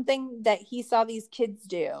 then something that he saw these kids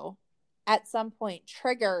do at some point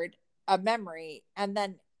triggered a memory, and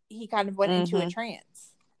then he kind of went into a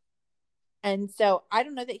trance. And so I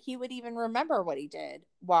don't know that he would even remember what he did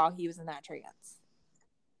while he was in that trance.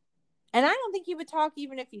 And I don't think he would talk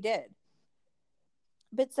even if he did.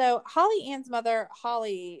 But so Holly Ann's mother,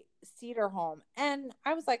 Holly Cedarholm, and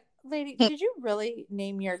I was like, lady, did you really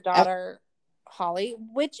name your daughter Holly?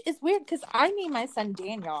 Which is weird because I named my son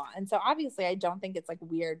Daniel. And so obviously I don't think it's, like,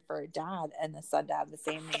 weird for a dad and the son to have the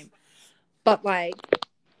same name. But, like,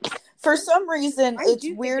 for some reason, it's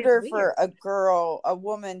weirder for a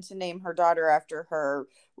woman to name her daughter after her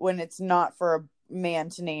when it's not for a man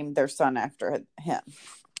to name their son after him.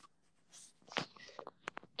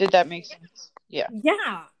 Did that make sense? Yeah.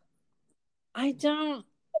 Yeah. I do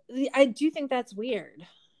think that's weird.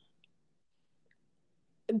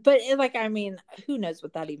 But, like, I mean, who knows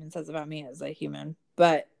what that even says about me as a human.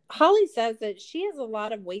 But Holly says that she has a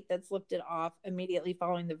lot of weight that's lifted off immediately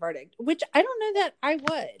following the verdict, which I don't know that I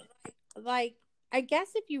would. Like, I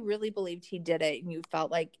guess if you really believed he did it and you felt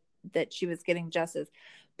like that she was getting justice.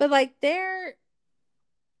 But, like, I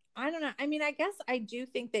don't know. I mean, I guess I do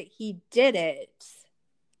think that he did it.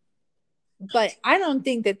 But I don't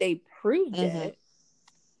think that they proved it.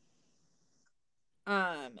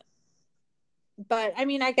 But I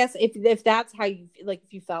mean, I guess if that's how you, like,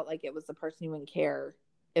 if you felt like it was the person, you wouldn't care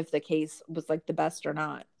if the case was, like, the best or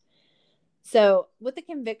not. So with the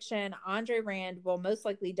conviction, Andre Rand will most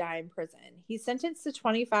likely die in prison. He's sentenced to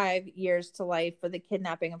 25 years to life for the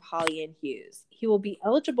kidnapping of Holly Ann Hughes. He will be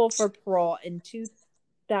eligible for parole in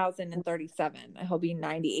 2037. He'll be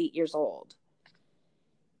 98 years old.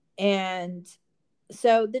 And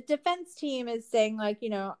so the defense team is saying, like, you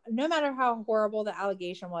know, no matter how horrible the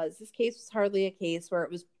allegation was, this case was hardly a case where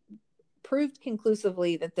it was proved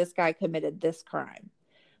conclusively that this guy committed this crime.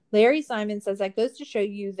 Larry Simon says that goes to show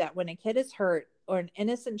you that when a kid is hurt or an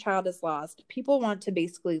innocent child is lost, people want to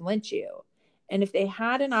basically lynch you. And if they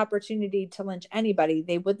had an opportunity to lynch anybody,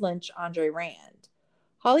 they would lynch Andre Rand.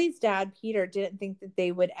 Holly's dad, Peter, didn't think that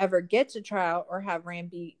they would ever get to trial or have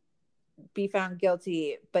Rand be found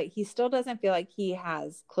guilty, but he still doesn't feel like he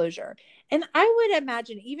has closure. And I would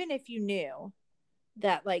imagine, even if you knew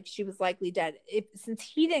that like she was likely dead, since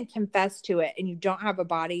he didn't confess to it and you don't have a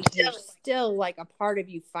body, there's still like a part of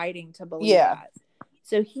you fighting to believe that.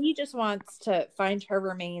 So he just wants to find her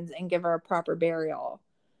remains and give her a proper burial,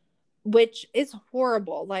 which is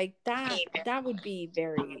horrible. Like that would be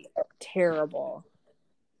very terrible.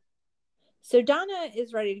 So Donna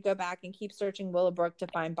is ready to go back and keep searching Willowbrook to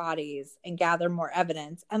find bodies and gather more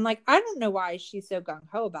evidence. And like, I don't know why she's so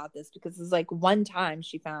gung-ho about this, because it's like one time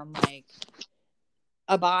she found like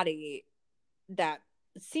a body that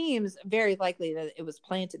seems very likely that it was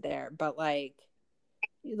planted there, but like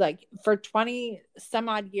for 20 some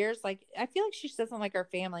odd years, like I feel like she just doesn't like her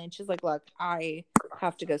family, and she's like, look, I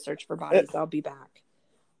have to go search for bodies. I'll be back.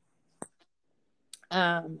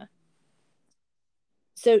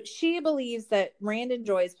 So she believes that Rand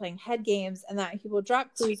enjoys playing head games and that he will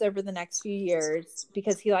drop clues over the next few years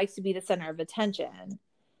because he likes to be the center of attention.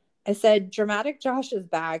 I said, Dramatic Josh is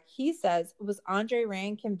back. He says, was Andre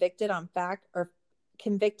Rand convicted on fact or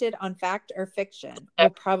fiction?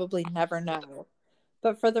 We'll probably never know.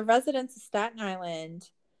 But for the residents of Staten Island,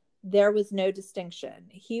 there was no distinction.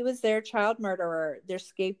 He was their child murderer, their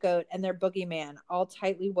scapegoat, and their boogeyman, all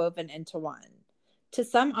tightly woven into one. To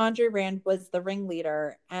some, Andre Rand was the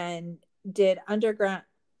ringleader and did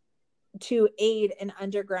to aid an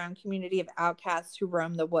underground community of outcasts who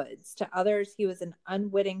roamed the woods. To others, he was an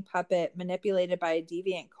unwitting puppet manipulated by a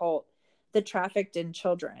deviant cult that trafficked in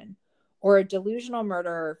children, or a delusional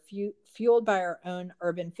murderer fueled by our own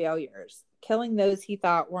urban failures, killing those he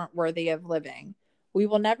thought weren't worthy of living. We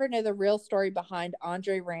will never know the real story behind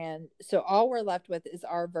Andre Rand, so all we're left with is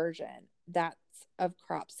our version. That's of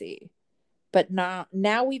Cropsey. But now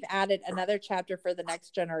we've added another chapter for the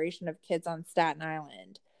next generation of kids on Staten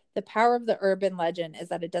Island. The power of the urban legend is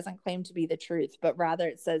that it doesn't claim to be the truth, but rather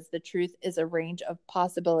it says the truth is a range of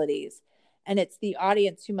possibilities, and it's the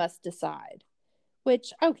audience who must decide.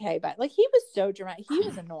 Which, okay, but like he was so dramatic. He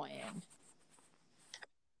was annoying.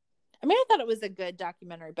 I mean, I thought it was a good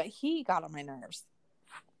documentary, but he got on my nerves.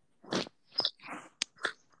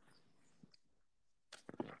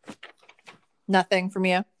 Nothing from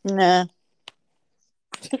you? Nah.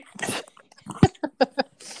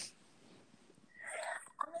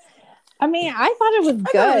 I mean, I thought it was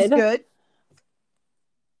good. It was good.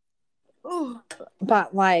 Ooh.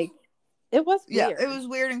 But like, it was weird. Yeah, it was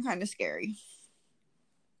weird and kind of scary.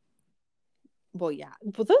 Well, yeah.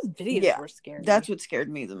 Well, those videos were scary. That's what scared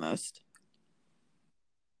me the most.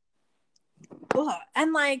 Ugh.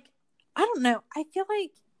 And like, I don't know. I feel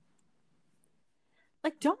like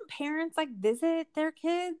don't parents like visit their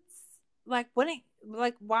kids? Like,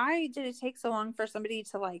 why did it take so long for somebody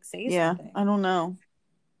to like say something? I don't know.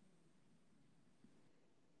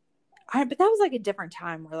 But that was like a different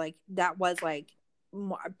time where like that was like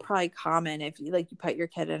probably common if you put your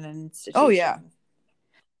kid in an institution. Oh yeah.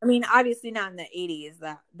 I mean, obviously not in the 80s,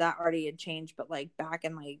 that already had changed, but like back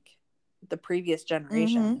in like the previous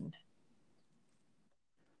generation. Mm-hmm.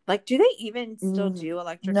 Like, do they even still do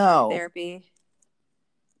electric shock therapy?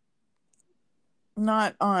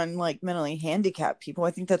 Not on like mentally handicapped people.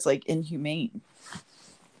 I think that's like inhumane.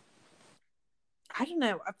 I don't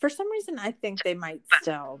know. For some reason, I think they might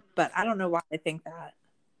still, but I don't know why I think that.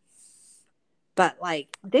 But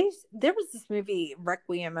like, there was this movie,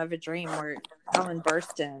 Requiem of a Dream, where Ellen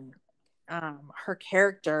Burstyn, her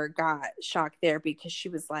character got shock therapy because she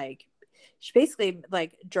basically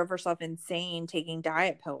like drove herself insane taking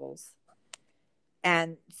diet pills.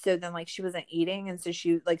 And so then like she wasn't eating, and so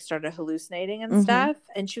she like started hallucinating and stuff.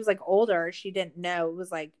 And she was like older. She didn't know. It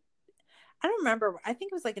was like, I don't remember. I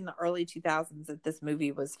think it was like in the early 2000s that this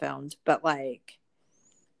movie was filmed. But like,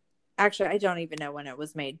 actually, I don't even know when it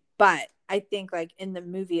was made. But I think like in the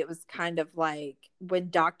movie, it was kind of like when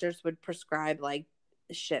doctors would prescribe like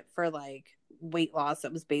shit for like weight loss.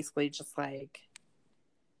 It was basically just like,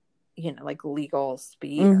 you know, like legal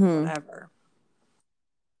speed or whatever.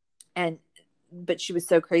 But she was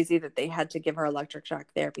so crazy that they had to give her electric shock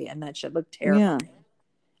therapy, and that shit looked terrifying.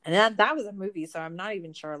 Yeah. And that was a movie, so I'm not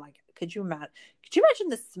even sure. Like, could you imagine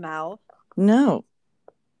the smell? No.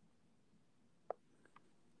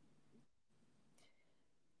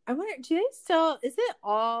 I wonder, do they still, is it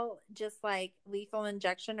all just like lethal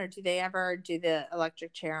injection, or do they ever do the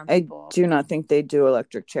electric chair on people? I do not think they do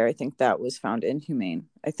electric chair. I think that was found inhumane.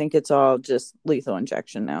 I think it's all just lethal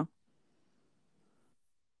injection now.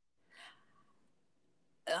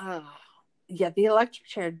 Yeah, the electric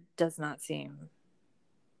chair does not seem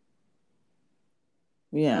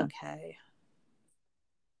okay.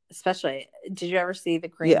 Especially, did you ever see the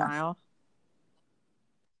Green Mile?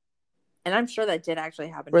 And I'm sure that did actually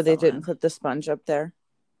happen. Where they didn't put the sponge up there?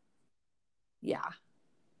 Yeah.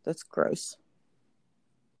 That's gross.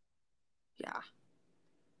 Yeah.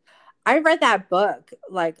 I read that book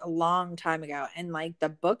like a long time ago, and like the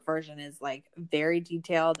book version is like very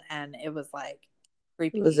detailed, and it was like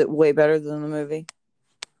creepy. Was it way better than the movie?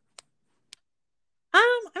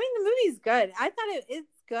 I mean, the movie's good. I thought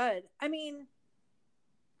it's good. I mean,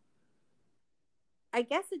 I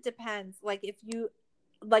guess it depends. Like, if you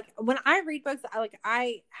like, when I read books,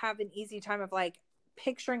 I have an easy time of like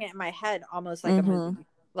picturing it in my head, almost like a movie.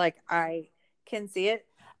 Like, I can see it.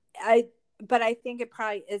 But I think it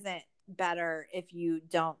probably isn't better if you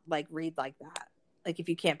don't like read like that. Like, if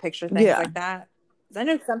you can't picture things like that. 'Cause I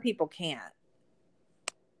know some people can't.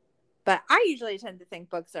 But I usually tend to think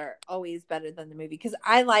books are always better than the movie because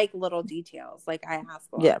I like little details. Like, I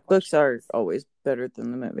ask a lot of questions. Books are always better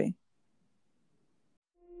than the movie.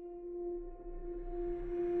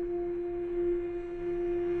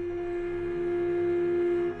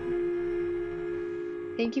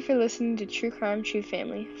 Thank you for listening to True Crime, True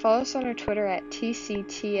Family. Follow us on our Twitter at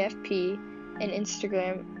TCTFP and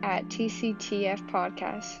Instagram at TCTF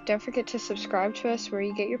Podcast. Don't forget to subscribe to us where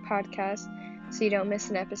you get your podcasts so you don't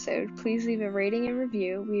miss an episode. Please leave a rating and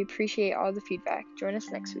review. We appreciate all the feedback. Join us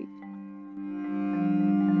next week.